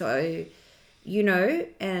 So, you know,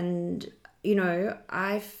 and you know,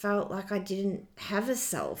 I felt like I didn't have a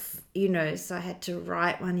self, you know, so I had to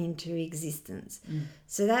write one into existence.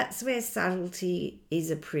 So that's where subtlety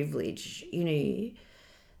is a privilege, you know.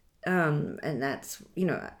 And that's, you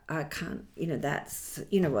know, I can't, you know, that's,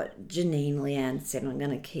 you know, what Janine Leanne said. I'm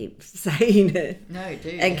going to keep saying it. No, do.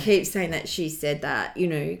 And keep saying that she said that, you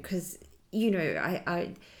know, because, you know,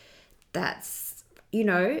 I that's, you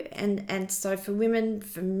know, and so for women,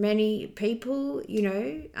 for many people, you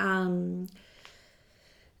know,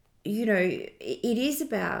 it is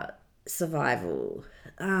about survival.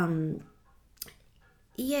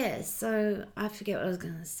 So I forget what I was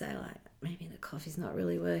going to say, like, maybe the coffee's not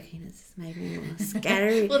really working. It's maybe more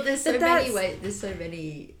scattery. Well, there's so many ways. There's so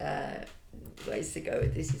many ways to go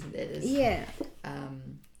with this, isn't there?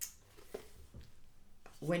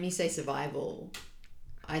 When you say survival,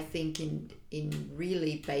 I think in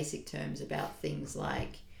really basic terms about things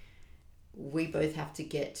like we both have to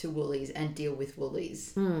get to Woolies and deal with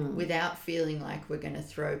Woolies without feeling like we're going to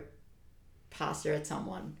throw pasta at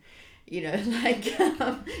someone. You know, like,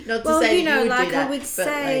 not to say you know, that you would like do that, I would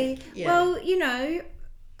say, like, well, you know,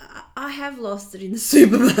 I have lost it in the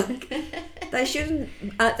supermarket. They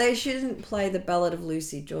shouldn't play the Ballad of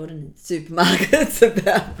Lucy Jordan in supermarkets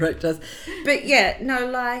about breakfast. But yeah, no,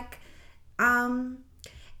 like,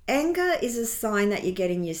 anger is a sign that you're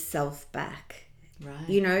getting yourself back. Right.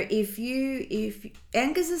 You know, if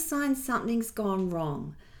anger's a sign something's gone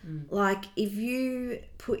wrong. Like, if you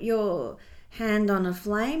put your hand on a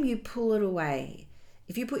flame, you pull it away.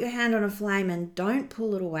 If you put your hand on a flame and don't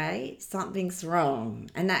pull it away, something's wrong.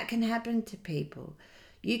 And that can happen to people.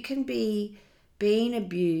 You can be being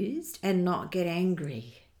abused and not get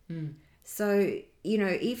angry. So, you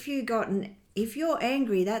know, if you're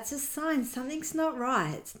angry, that's a sign something's not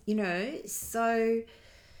right, you know. So,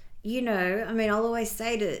 you know, I mean, I'll always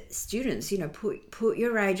say to students, you know, put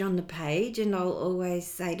your rage on the page, and I'll always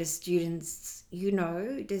say to students, you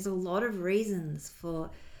know, there's a lot of reasons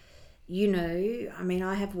for, you know, I mean,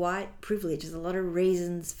 I have white privilege. There's a lot of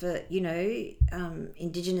reasons for, you know,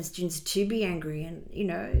 Indigenous students to be angry, and, you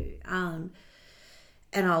know,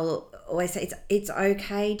 and I'll always say it's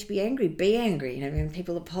okay to be angry. Be angry. You know, when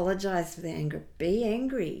people apologize for their anger, be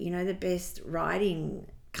angry. You know, the best writing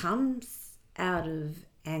comes out of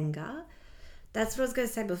anger. That's what I was going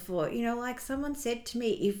to say before. You know, like someone said to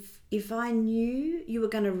me, if I knew you were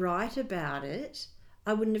going to write about it,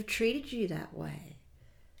 I wouldn't have treated you that way.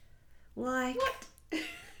 Like, what?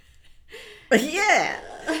 Yeah.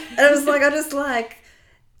 And I was like, I just like,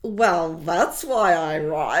 well, that's why I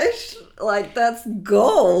write. Like, that's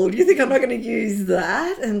gold. You think I'm not going to use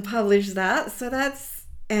that and publish that? So that's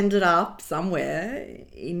ended up somewhere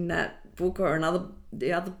in that book or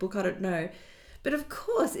the other book, I don't know. But of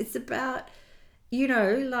course, it's about, you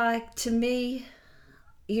know, like, to me,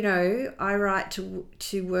 you know, I write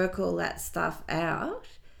to work all that stuff out.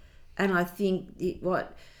 And I think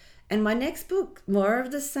and my next book, more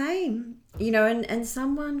of the same, you know, and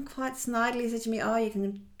someone quite snidely said to me, oh, you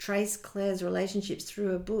can trace Claire's relationships through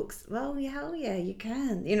her books. Well, hell yeah, you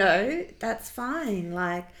can, you know, that's fine.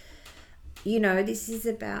 Like, you know, this is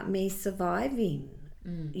about me surviving,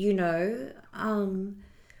 you know.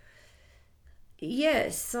 Yeah,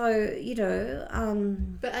 so, you know.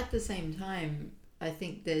 But at the same time, I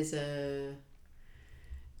think there's a,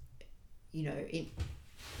 you know,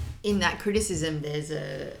 in that criticism, there's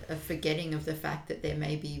a forgetting of the fact that there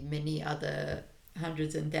may be many other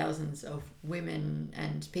hundreds and thousands of women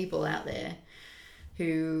and people out there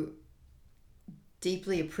who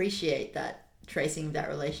deeply appreciate that tracing of that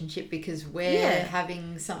relationship, because we're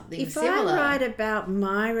having something similar. If I write about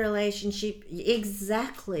my relationship,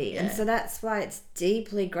 exactly. And so that's why it's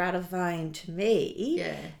deeply gratifying to me.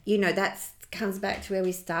 Yeah. You know, that comes back to where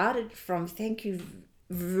we started from. Thank you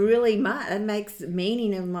really much. It makes the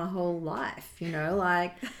meaning of my whole life, you know,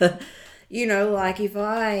 like, you know, like if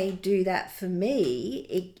I do that for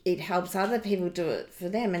me, it helps other people do it for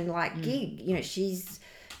them. And like Gig, you know, she's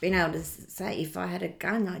been able to say, if I had a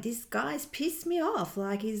gun, like, this guy's pissed me off,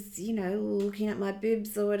 like he's, you know, looking at my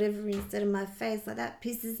boobs or whatever instead of my face, like that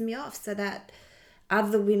pisses me off, so that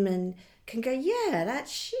other women can go, yeah,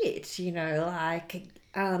 that's shit, you know, like,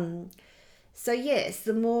 so yes,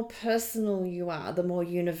 the more personal you are, the more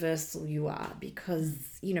universal you are, because,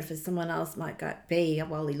 you know, for someone else might be,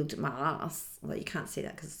 well, he looked at my ass. Well, you can't see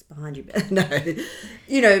that because it's behind you, but no,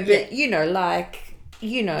 you know, but, you know, like,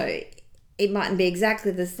 you know, it mightn't be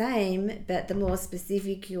exactly the same, but the more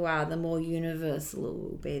specific you are, the more universal it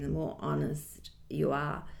will be, the more honest you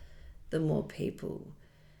are, the more people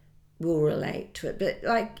will relate to it. But,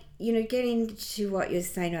 like, you know, getting to what you're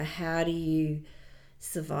saying, or how do you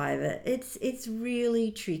survive it, it's really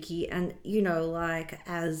tricky. And, you know, like,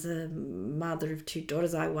 as a mother of two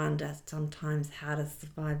daughters, I wonder sometimes how to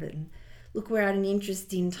survive it. And look, we're at an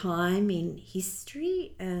interesting time in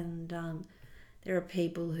history, and there are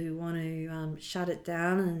people who want to shut it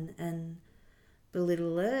down and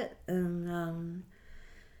belittle it. And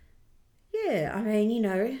yeah, I mean, you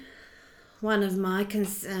know, one of my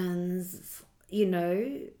concerns, you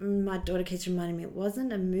know, my daughter keeps reminding me, it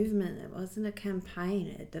wasn't a movement, it wasn't a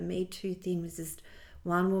campaign. The Me Too thing was just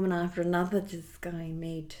one woman after another just going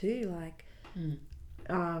Me Too, like,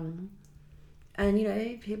 and, you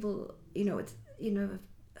know, people, you know, it's, you know,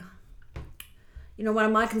 one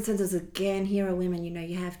of my concerns is, again, here are women, you know,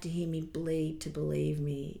 you have to hear me bleed to believe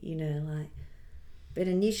me, you know, like, but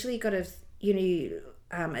initially you got to, you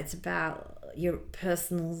know, it's about your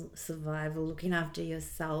personal survival, looking after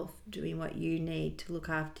yourself, doing what you need to look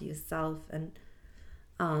after yourself. And,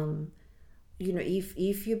 you know,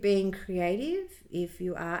 if you're being creative, if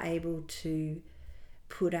you are able to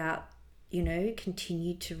put out, you know,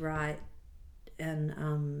 continue to write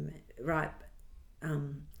and write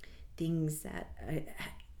things that are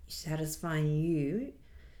satisfying you,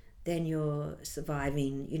 then you're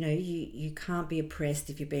surviving. You know, you can't be oppressed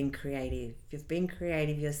if you're being creative. If you've been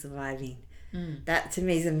creative, you're surviving. That to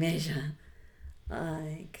me is a measure.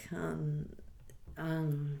 Like,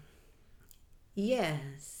 yeah.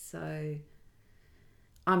 So,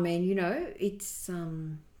 I mean, you know, it's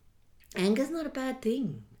anger's not a bad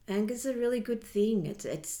thing. Anger's a really good thing.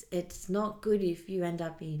 It's not good if you end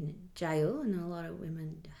up in jail, and a lot of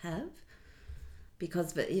women have,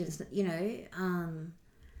 because, but it's, you know,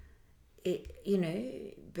 it, you know,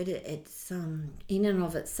 but it's in and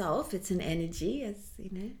of itself, it's an energy, as you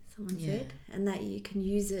know, someone said, and that you can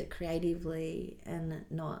use it creatively and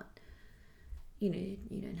not, you know,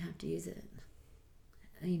 you don't have to use it,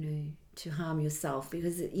 you know, to harm yourself,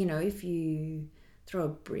 because, you know, if you throw a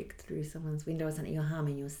brick through someone's window or something, you're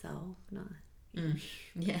harming yourself. No.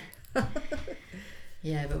 Yeah.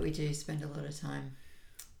 Yeah, but we do spend a lot of time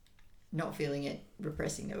not feeling it,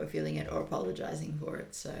 repressing that we're feeling it, or apologizing for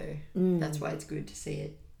it. So that's why it's good to see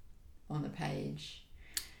it on the page.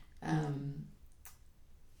 Be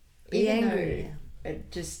even angry. though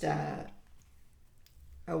it just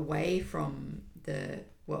away from the,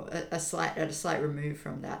 well, a slight remove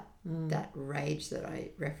from that that rage that I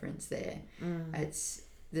referenced there. It's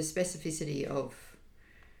the specificity of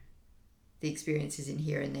the experiences in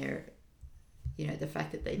here and there. You know, the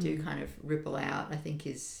fact that they do kind of ripple out, I think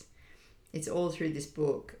it's all through this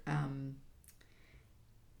book.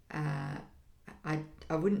 I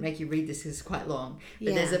wouldn't make you read this because it's quite long,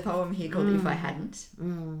 but there's a poem here called If I Hadn't.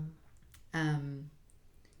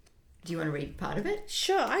 Do you want to read part of it?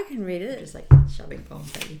 Sure, I can read it. Just like shoving poem,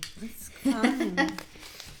 baby. That's fine.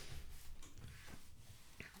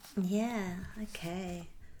 Yeah, okay.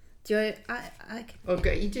 Do I can... Or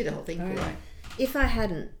go, you do the whole thing. All right. If I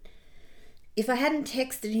hadn't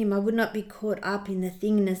texted him, I would not be caught up in the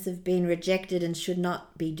thingness of being rejected and should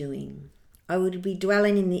not be doing. I would be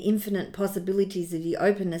dwelling in the infinite possibilities of the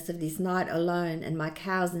openness of this night alone, and my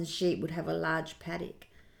cows and sheep would have a large paddock.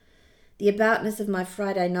 The aboutness of my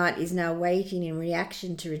Friday night is now waiting in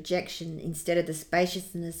reaction to rejection instead of the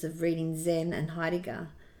spaciousness of reading Zen and Heidegger.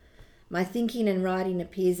 My thinking and writing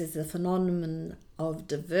appears as a phenomenon of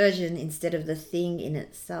diversion instead of the thing in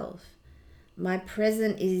itself. My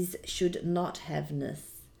present is should not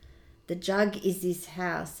haveness. The jug is this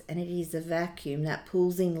house, and it is a vacuum that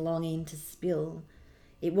pulls in longing to spill.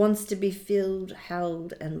 It wants to be filled,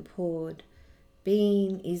 held, and poured.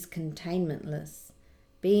 Being is containmentless.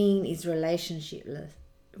 Being is relationshipless.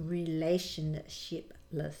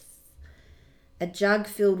 A jug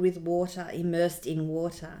filled with water, immersed in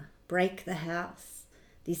water. Break the house.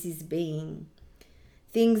 This is being.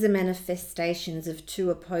 Things are manifestations of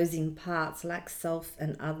two opposing parts like self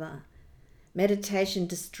and other. Meditation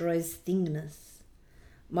destroys thingness.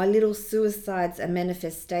 My little suicides are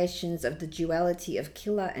manifestations of the duality of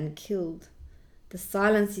killer and killed. The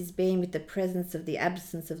silence is being with the presence of the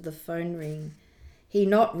absence of the phone ring. He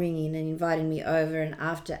not ringing and inviting me over, and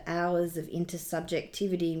after hours of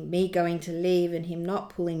intersubjectivity, me going to leave and him not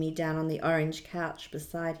pulling me down on the orange couch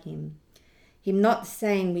beside him. Him not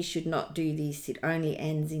saying we should not do this, it only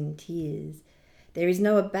ends in tears. There is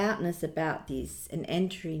no aboutness about this, and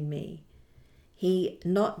entering me. He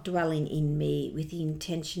not dwelling in me with the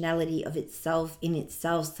intentionality of itself in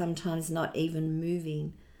itself, sometimes not even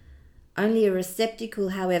moving. Only a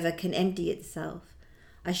receptacle, however, can empty itself.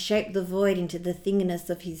 I shape the void into the thingness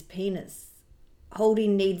of his penis.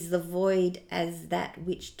 Holding needs the void as that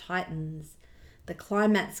which tightens. The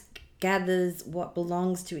climax gathers what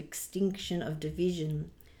belongs to extinction of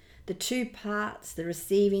division. The two parts, the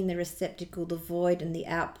receiving, the receptacle, the void, and the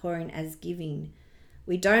outpouring as giving.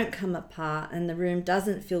 We don't come apart, and the room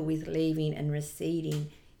doesn't fill with leaving and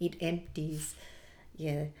receding. It empties.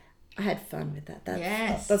 Yeah, I had fun with that.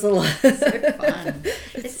 That's a lot. So fun.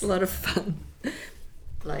 It's a lot of fun.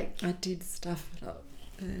 Like, I did stuff it up.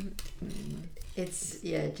 It's,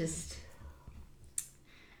 just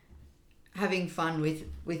having fun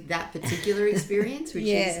with that particular experience, which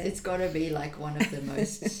is, it's got to be like one of the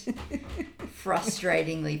most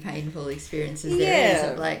frustratingly painful experiences there is,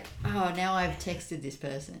 of like, oh, now I've texted this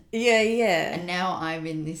person. And now I'm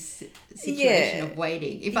in this situation of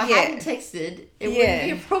waiting. If I hadn't texted, it wouldn't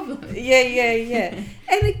be a problem. And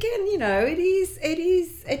again, you know, it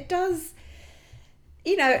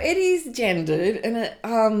is gendered, and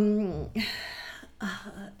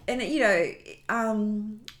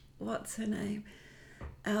what's her name?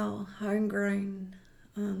 Our homegrown,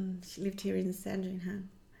 she lived here in Sandringham.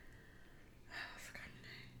 I forgot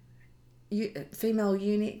her name. Female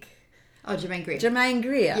eunuch. Oh, Germaine Greer. Germaine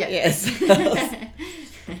Greer. Yeah. Yes.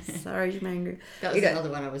 So encourage men. That was another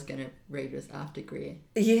one I was going to read, was After Greer.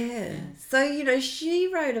 Yeah. So, she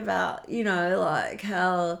wrote about, like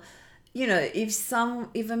how, if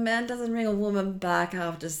a man doesn't bring a woman back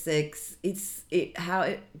after sex, how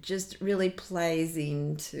it just really plays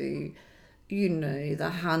into,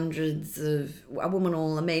 the hundreds of, a woman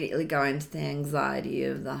will immediately go into the anxiety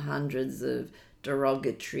of the hundreds of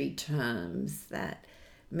derogatory terms that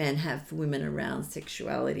men have for women around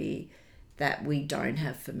sexuality that we don't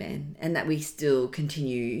have for men, and that we still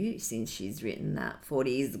continue, since she's written that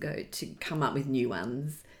 40 years ago, to come up with new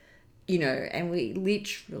ones, and we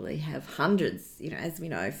literally have hundreds, as we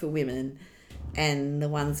know, for women, and the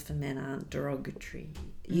ones for men aren't derogatory,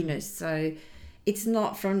 so it's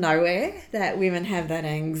not from nowhere that women have that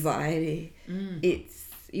anxiety. It's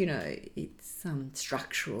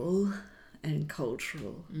structural and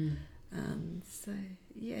cultural. So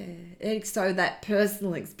that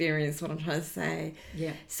personal experience, what I'm trying to say,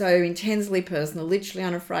 so intensely personal, literally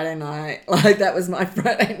on a Friday night, like that was my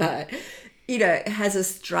Friday night, has a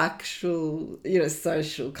structural,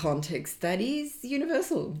 social context that is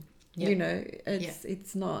universal.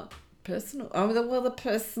 It's not personal. The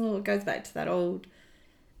personal goes back to that old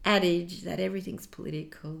adage that everything's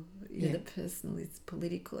political. The personal is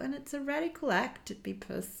political, and it's a radical act to be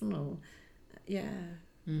personal. Yeah.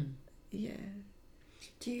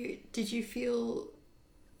 Did you feel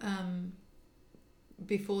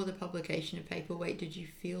before the publication of Paperweight, did you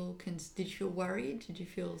feel worried? Did you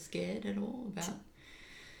feel scared at all about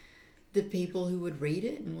the people who would read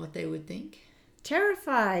it and what they would think?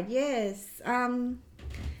 Terrified, yes. And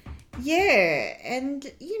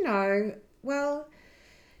and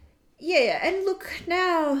look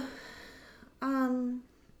now,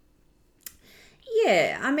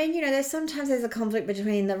 there's a conflict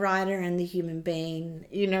between the writer and the human being,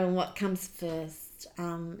 what comes first,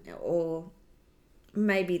 or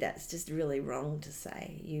maybe that's just really wrong to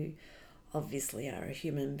say. You obviously are a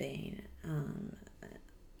human being, and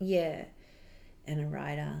a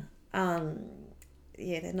writer.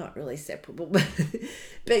 They're not really separable, but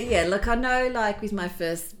look, I know, like with my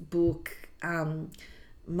first book,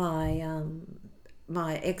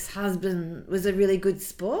 my ex-husband was a really good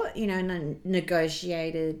sport, and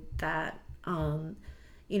negotiated that,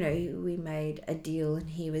 we made a deal, and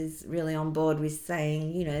he was really on board with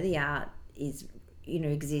saying, the art is,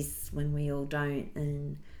 exists when we all don't,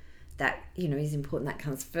 and that, is important, that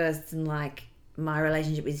comes first. And like my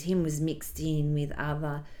relationship with him was mixed in with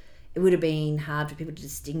other, it would have been hard for people to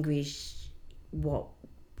distinguish what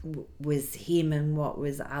was him and what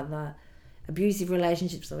was other abusive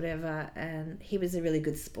relationships or whatever, and he was a really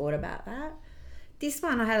good sport about that. This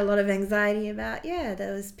one I had a lot of anxiety about.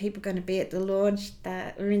 There was people going to be at the launch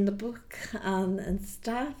that were in the book, and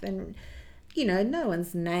stuff, and no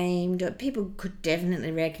one's named, or people could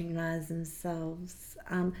definitely recognize themselves.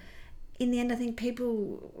 In the end, I think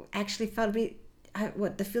people actually felt a bit,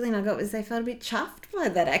 the feeling I got was they felt a bit chuffed by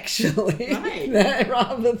that, actually. Right.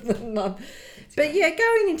 Rather than not. But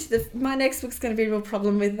going into my next book's going to be a real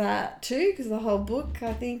problem with that too, because the whole book,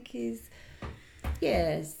 I think, is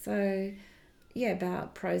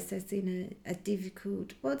about processing a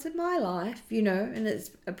difficult, it's in my life, and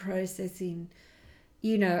it's a processing,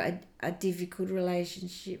 a difficult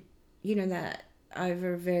relationship, that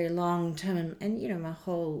over a very long term, and my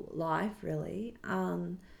whole life really.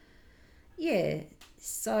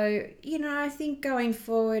 So, I think going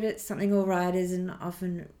forward, it's something all writers, and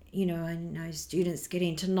often, I know students get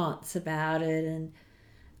into knots about it, and,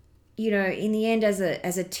 in the end, as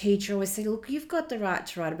a teacher, I always say, look, you've got the right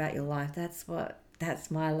to write about your life. That's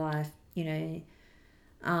my life, You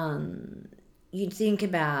think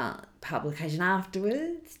about publication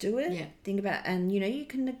afterwards, do it. Yeah. Think about, and, you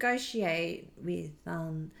can negotiate with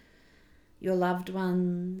your loved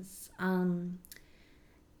ones.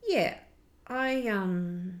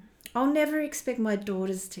 I'll never expect my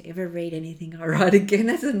daughters to ever read anything I write again.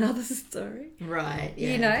 That's another story. Right,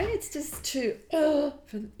 yeah. It's just too,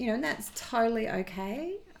 and that's totally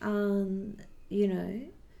okay. They don't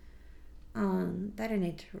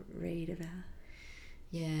need to read about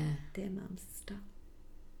their mum's stuff.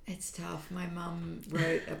 It's tough. My mum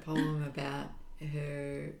wrote a poem about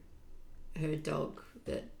her dog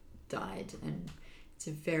that died, and it's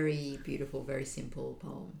a very beautiful, very simple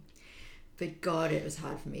poem. But God, it was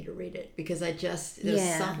hard for me to read it, because there was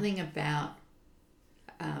something about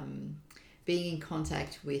being in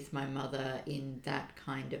contact with my mother in that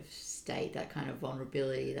kind of state, that kind of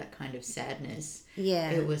vulnerability, that kind of sadness. Yeah.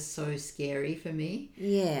 It was so scary for me.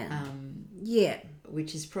 Yeah.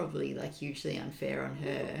 Which is probably like hugely unfair on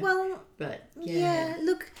her. Well, but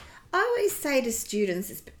look, I always say to students,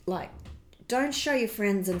 it's like, don't show your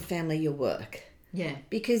friends and family your work. Yeah.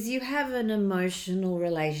 Because you have an emotional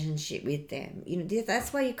relationship with them.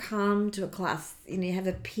 That's why you come to a class, you have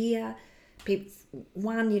a peer.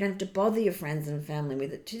 One, you don't have to bother your friends and family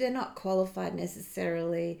with it. Two, they're not qualified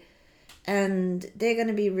necessarily. And they're going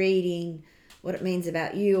to be reading what it means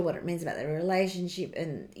about you or what it means about their relationship.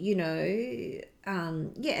 And,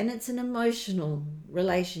 and it's an emotional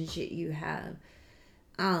relationship you have.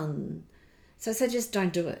 So just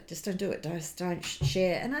don't do it. Just don't do it. Just don't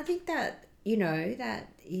share. And I think that, that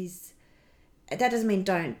doesn't mean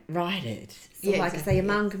don't write it. So exactly. I say your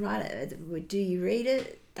mum can write it. Do you read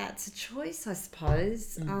it? That's a choice, I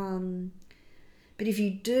suppose. But if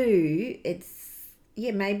you do, it's,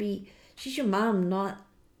 maybe she's your mum, not,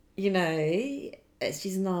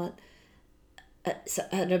 she's not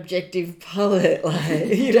an objective poet,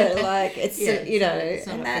 like, it's, it's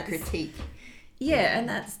not and that's a critique. Yeah, and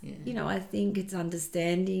that's, I think it's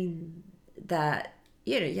understanding that,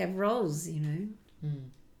 you have roles, and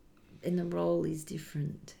the role is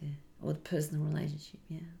different, or the personal relationship,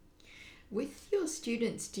 With your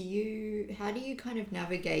students, how do you kind of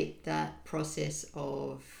navigate that process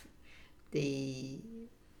of the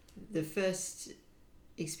first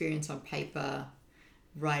experience on paper,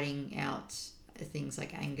 writing out things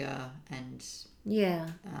like anger and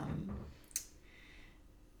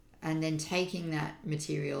and then taking that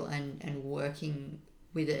material and working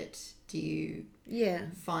with it? Do you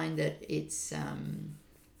find that it's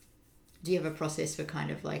do you have a process for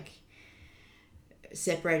kind of like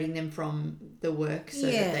separating them from the work so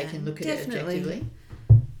that they can look at it objectively?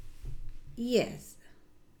 Yes.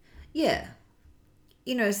 Yeah.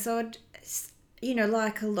 So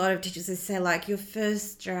like a lot of teachers, they say, like, your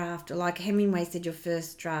first draft, or like Hemingway said, your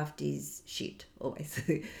first draft is shit, always.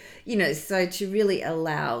 So to really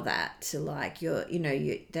allow that to, like,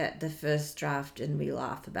 that the first draft, and we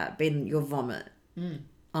laugh about being your vomit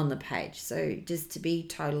on the page. So just to be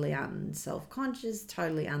totally self-conscious,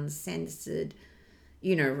 totally uncensored,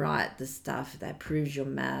 write the stuff that proves you're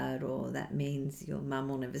mad, or that means your mum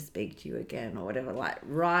will never speak to you again, or whatever. Like,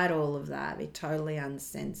 write all of that, be totally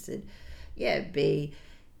uncensored. Be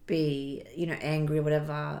angry or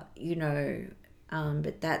whatever,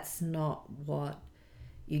 but that's not what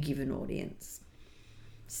you give an audience.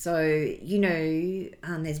 So,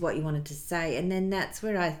 there's what you wanted to say. And then that's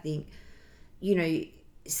where I think,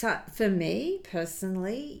 so for me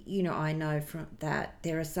personally, I know from that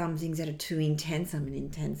there are some things that are too intense. I'm an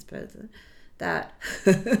intense person. That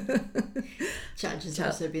charge has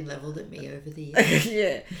also been levelled at me over the years.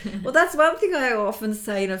 Yeah. Well, that's one thing I often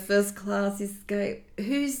say in a first class is go,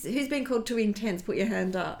 who's been called too intense? Put your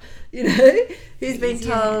hand up. Who's been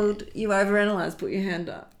told you overanalyze? Put your hand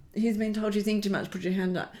up. Who's been told you think too much? Put your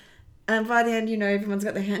hand up. And by the end, everyone's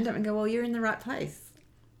got their hand up and go, well, you're in the right place.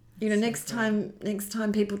 Next time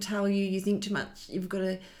people tell you think too much, you've got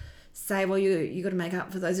to say, well, you got to make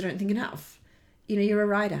up for those who don't think enough. You're a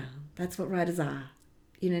writer. That's what writers are.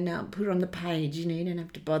 Now put it on the page. You don't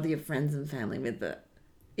have to bother your friends and family with it.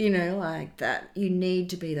 Like that. You need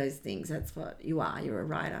to be those things. That's what you are. You're a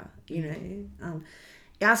writer. You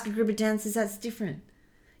ask a group of dancers, that's different.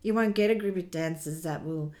 You won't get a group of dancers that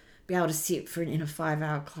will be able to sit in a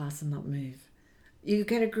 5-hour class and not move. You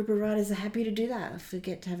get a group of writers that are happy to do that.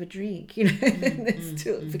 Forget to have a drink.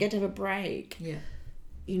 Forget to have a break. Yeah.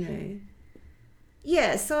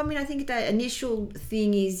 Yeah, so I think the initial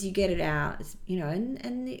thing is you get it out,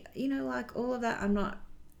 like all of that.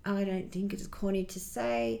 I don't think it's corny to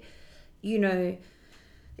say,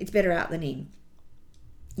 it's better out than in.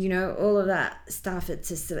 All of that stuff.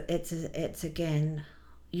 It's again,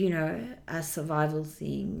 a survival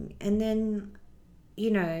thing, and then,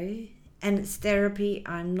 and it's therapy.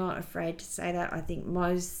 I'm not afraid to say that. I think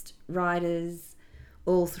most writers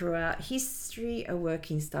all throughout history are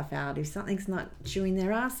working stuff out. If something's not chewing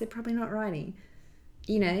their ass, they're probably not writing.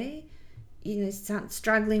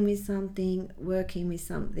 Struggling with something, working with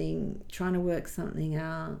something, trying to work something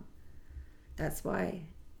out. That's why,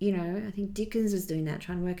 I think Dickens was doing that,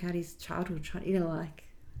 trying to work out his childhood,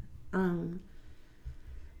 and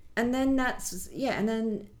then that's, and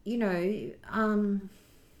then, and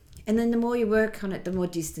then the more you work on it, the more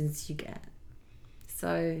distance you get.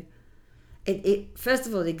 So it first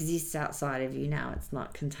of all, it exists outside of you now. It's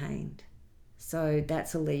not contained. So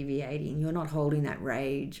that's alleviating. You're not holding that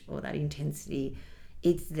rage or that intensity.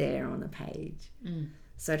 It's there on the page.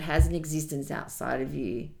 So it has an existence outside of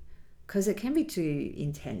you, because it can be too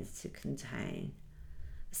intense to contain.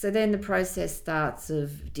 So then the process starts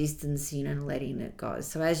of distancing and letting it go.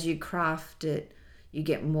 So as you craft it, you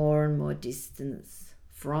get more and more distance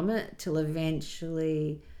from it till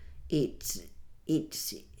eventually it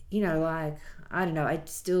you know, like, I don't know, I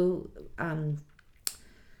still,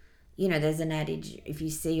 you know, there's an adage, if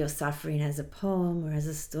you see your suffering as a poem or as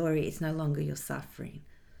a story, it's no longer your suffering.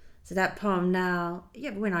 So that poem now,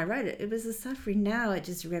 yeah, but when I wrote it, it was a suffering. Now it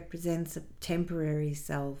just represents a temporary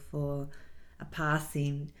self or a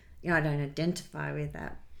passing. You know, I don't identify with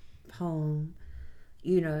that poem,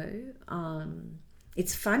 you know.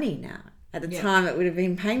 It's funny now. At the time, it would have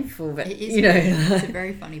been painful, but, it is, you know. it's a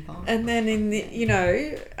very funny poem. And then you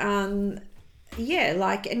know, yeah,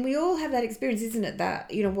 like, and we all have that experience, isn't it? That,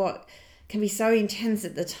 you know, what can be so intense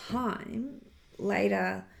at the time,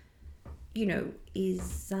 later, you know,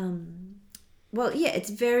 is, well, yeah, it's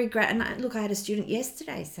very great. And look, I had a student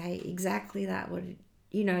yesterday say exactly that,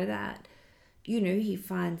 you know, that, you know, he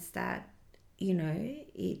finds that, you know,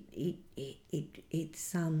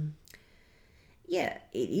 it's, yeah,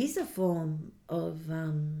 it is a form of,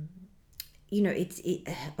 you know,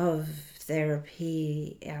 of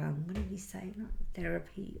therapy. What did he say? Not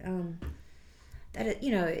therapy. That it,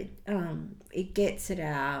 you know, it gets it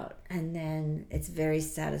out, and then it's very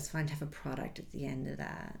satisfying to have a product at the end of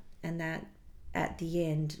that, and that at the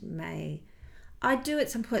end I do at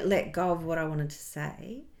some point let go of what I wanted to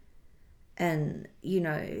say, and, you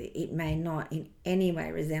know, it may not in any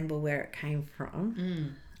way resemble where it came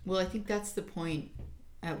from. Well, I think that's the point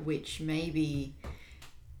at which maybe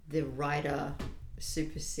the writer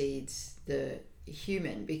supersedes the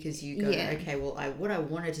human, because you go, okay, well, what I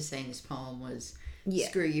wanted to say in this poem was,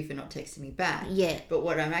 screw you for not texting me back. But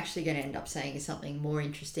what I'm actually going to end up saying is something more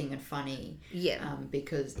interesting and funny.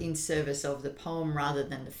 Because in service of the poem rather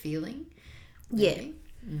than the feeling. Maybe.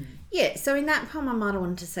 Yeah, so in that poem I might have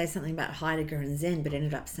wanted to say something about Heidegger and Zen, but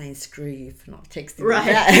ended up saying screw you for not texting me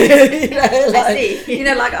back. You know, like, I see. You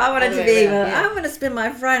know, like, I wanted to be, I'm going to spend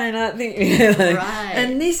my Friday night thinking, you know, like,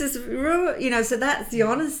 and this is, you know, so that's the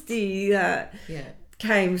honesty that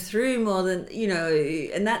came through more than, you know,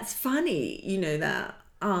 and that's funny, you know, that,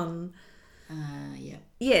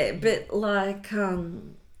 yeah, but like,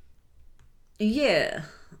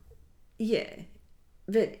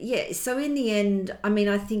 But yeah, so in the end, I mean,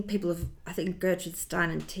 I think Gertrude Stein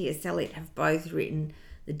and T.S. Eliot have both written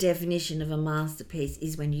the definition of a masterpiece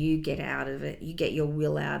is when you get out of it, you get your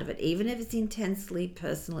will out of it, even if it's intensely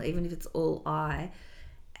personal, even if it's all I,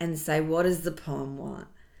 and say, what does the poem want?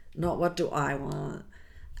 Not what do I want?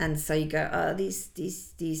 And so you go, oh, these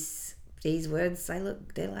words,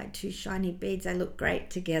 they're like two shiny beads. They look great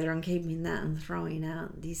together. I'm keeping that and throwing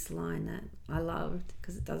out this line that I loved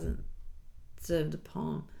because it doesn't serve the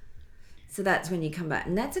poem. So that's when you come back,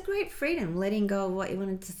 and that's a great freedom, letting go of what you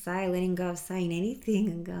wanted to say, letting go of saying anything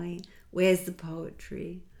and going, where's the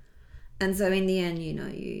poetry? And so in the end, you know,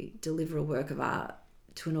 you deliver a work of art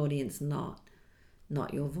to an audience, not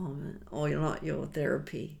your vomit or not your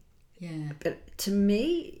therapy. But to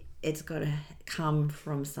me, it's got to come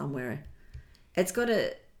from somewhere. I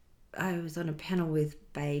was on a panel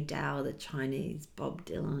with Bei Dao, the Chinese Bob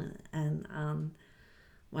Dylan, and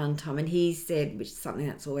one time, and he said, which is something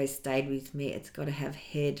that's always stayed with me, it's got to have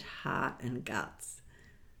head, heart, and guts,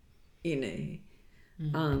 you know.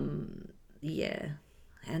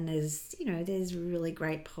 And there's really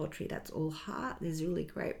great poetry that's all heart, there's really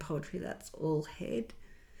great poetry that's all head,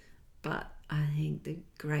 but I think the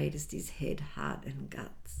greatest is head, heart, and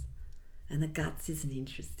guts, and the guts is an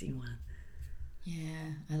interesting one.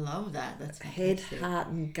 Yeah, I love that. That's head, heart,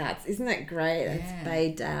 and guts. Isn't that great? That's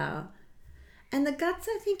Bei Dao. And the guts,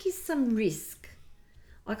 I think, is some risk.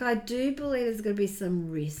 Like, I do believe there's going to be some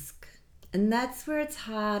risk. And that's where it's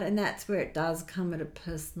hard, and that's where it does come at a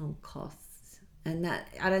personal cost. And that,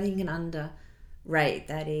 I don't think you can underrate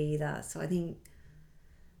that either. So I think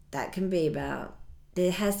that can be about,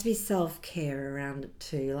 there has to be self-care around it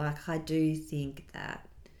too. Like, I do think that,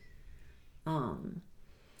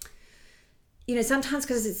 you know, sometimes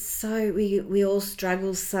because it's so, we all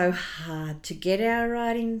struggle so hard to get our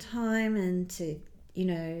writing time and to, you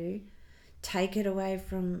know, take it away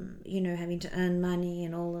from, you know, having to earn money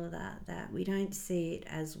and all of that we don't see it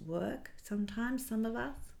as work sometimes, some of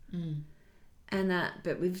us. And that,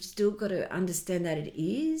 but we've still got to understand that it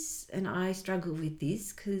is. And I struggle with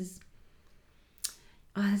this because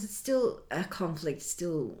it's still a conflict,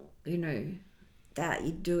 still, you know, that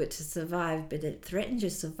you do it to survive, but it threatens your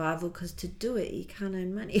survival because to do it you can't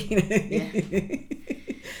earn money.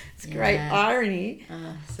 It's great irony,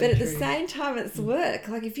 but at the same time it's work.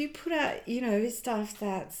 Like, if you put out, you know, stuff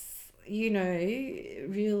that's, you know,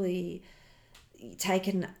 really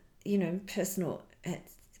taken, you know, personal, it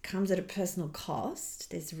comes at a personal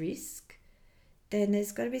cost, there's risk, then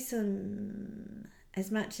there's got to be some,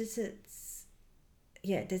 as much as it's,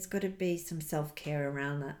 there's got to be some self-care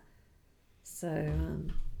around that. So,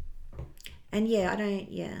 And yeah, I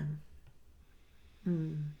don't, yeah.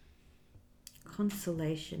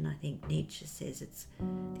 Consolation, I think Nietzsche says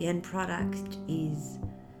the end product is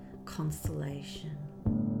consolation.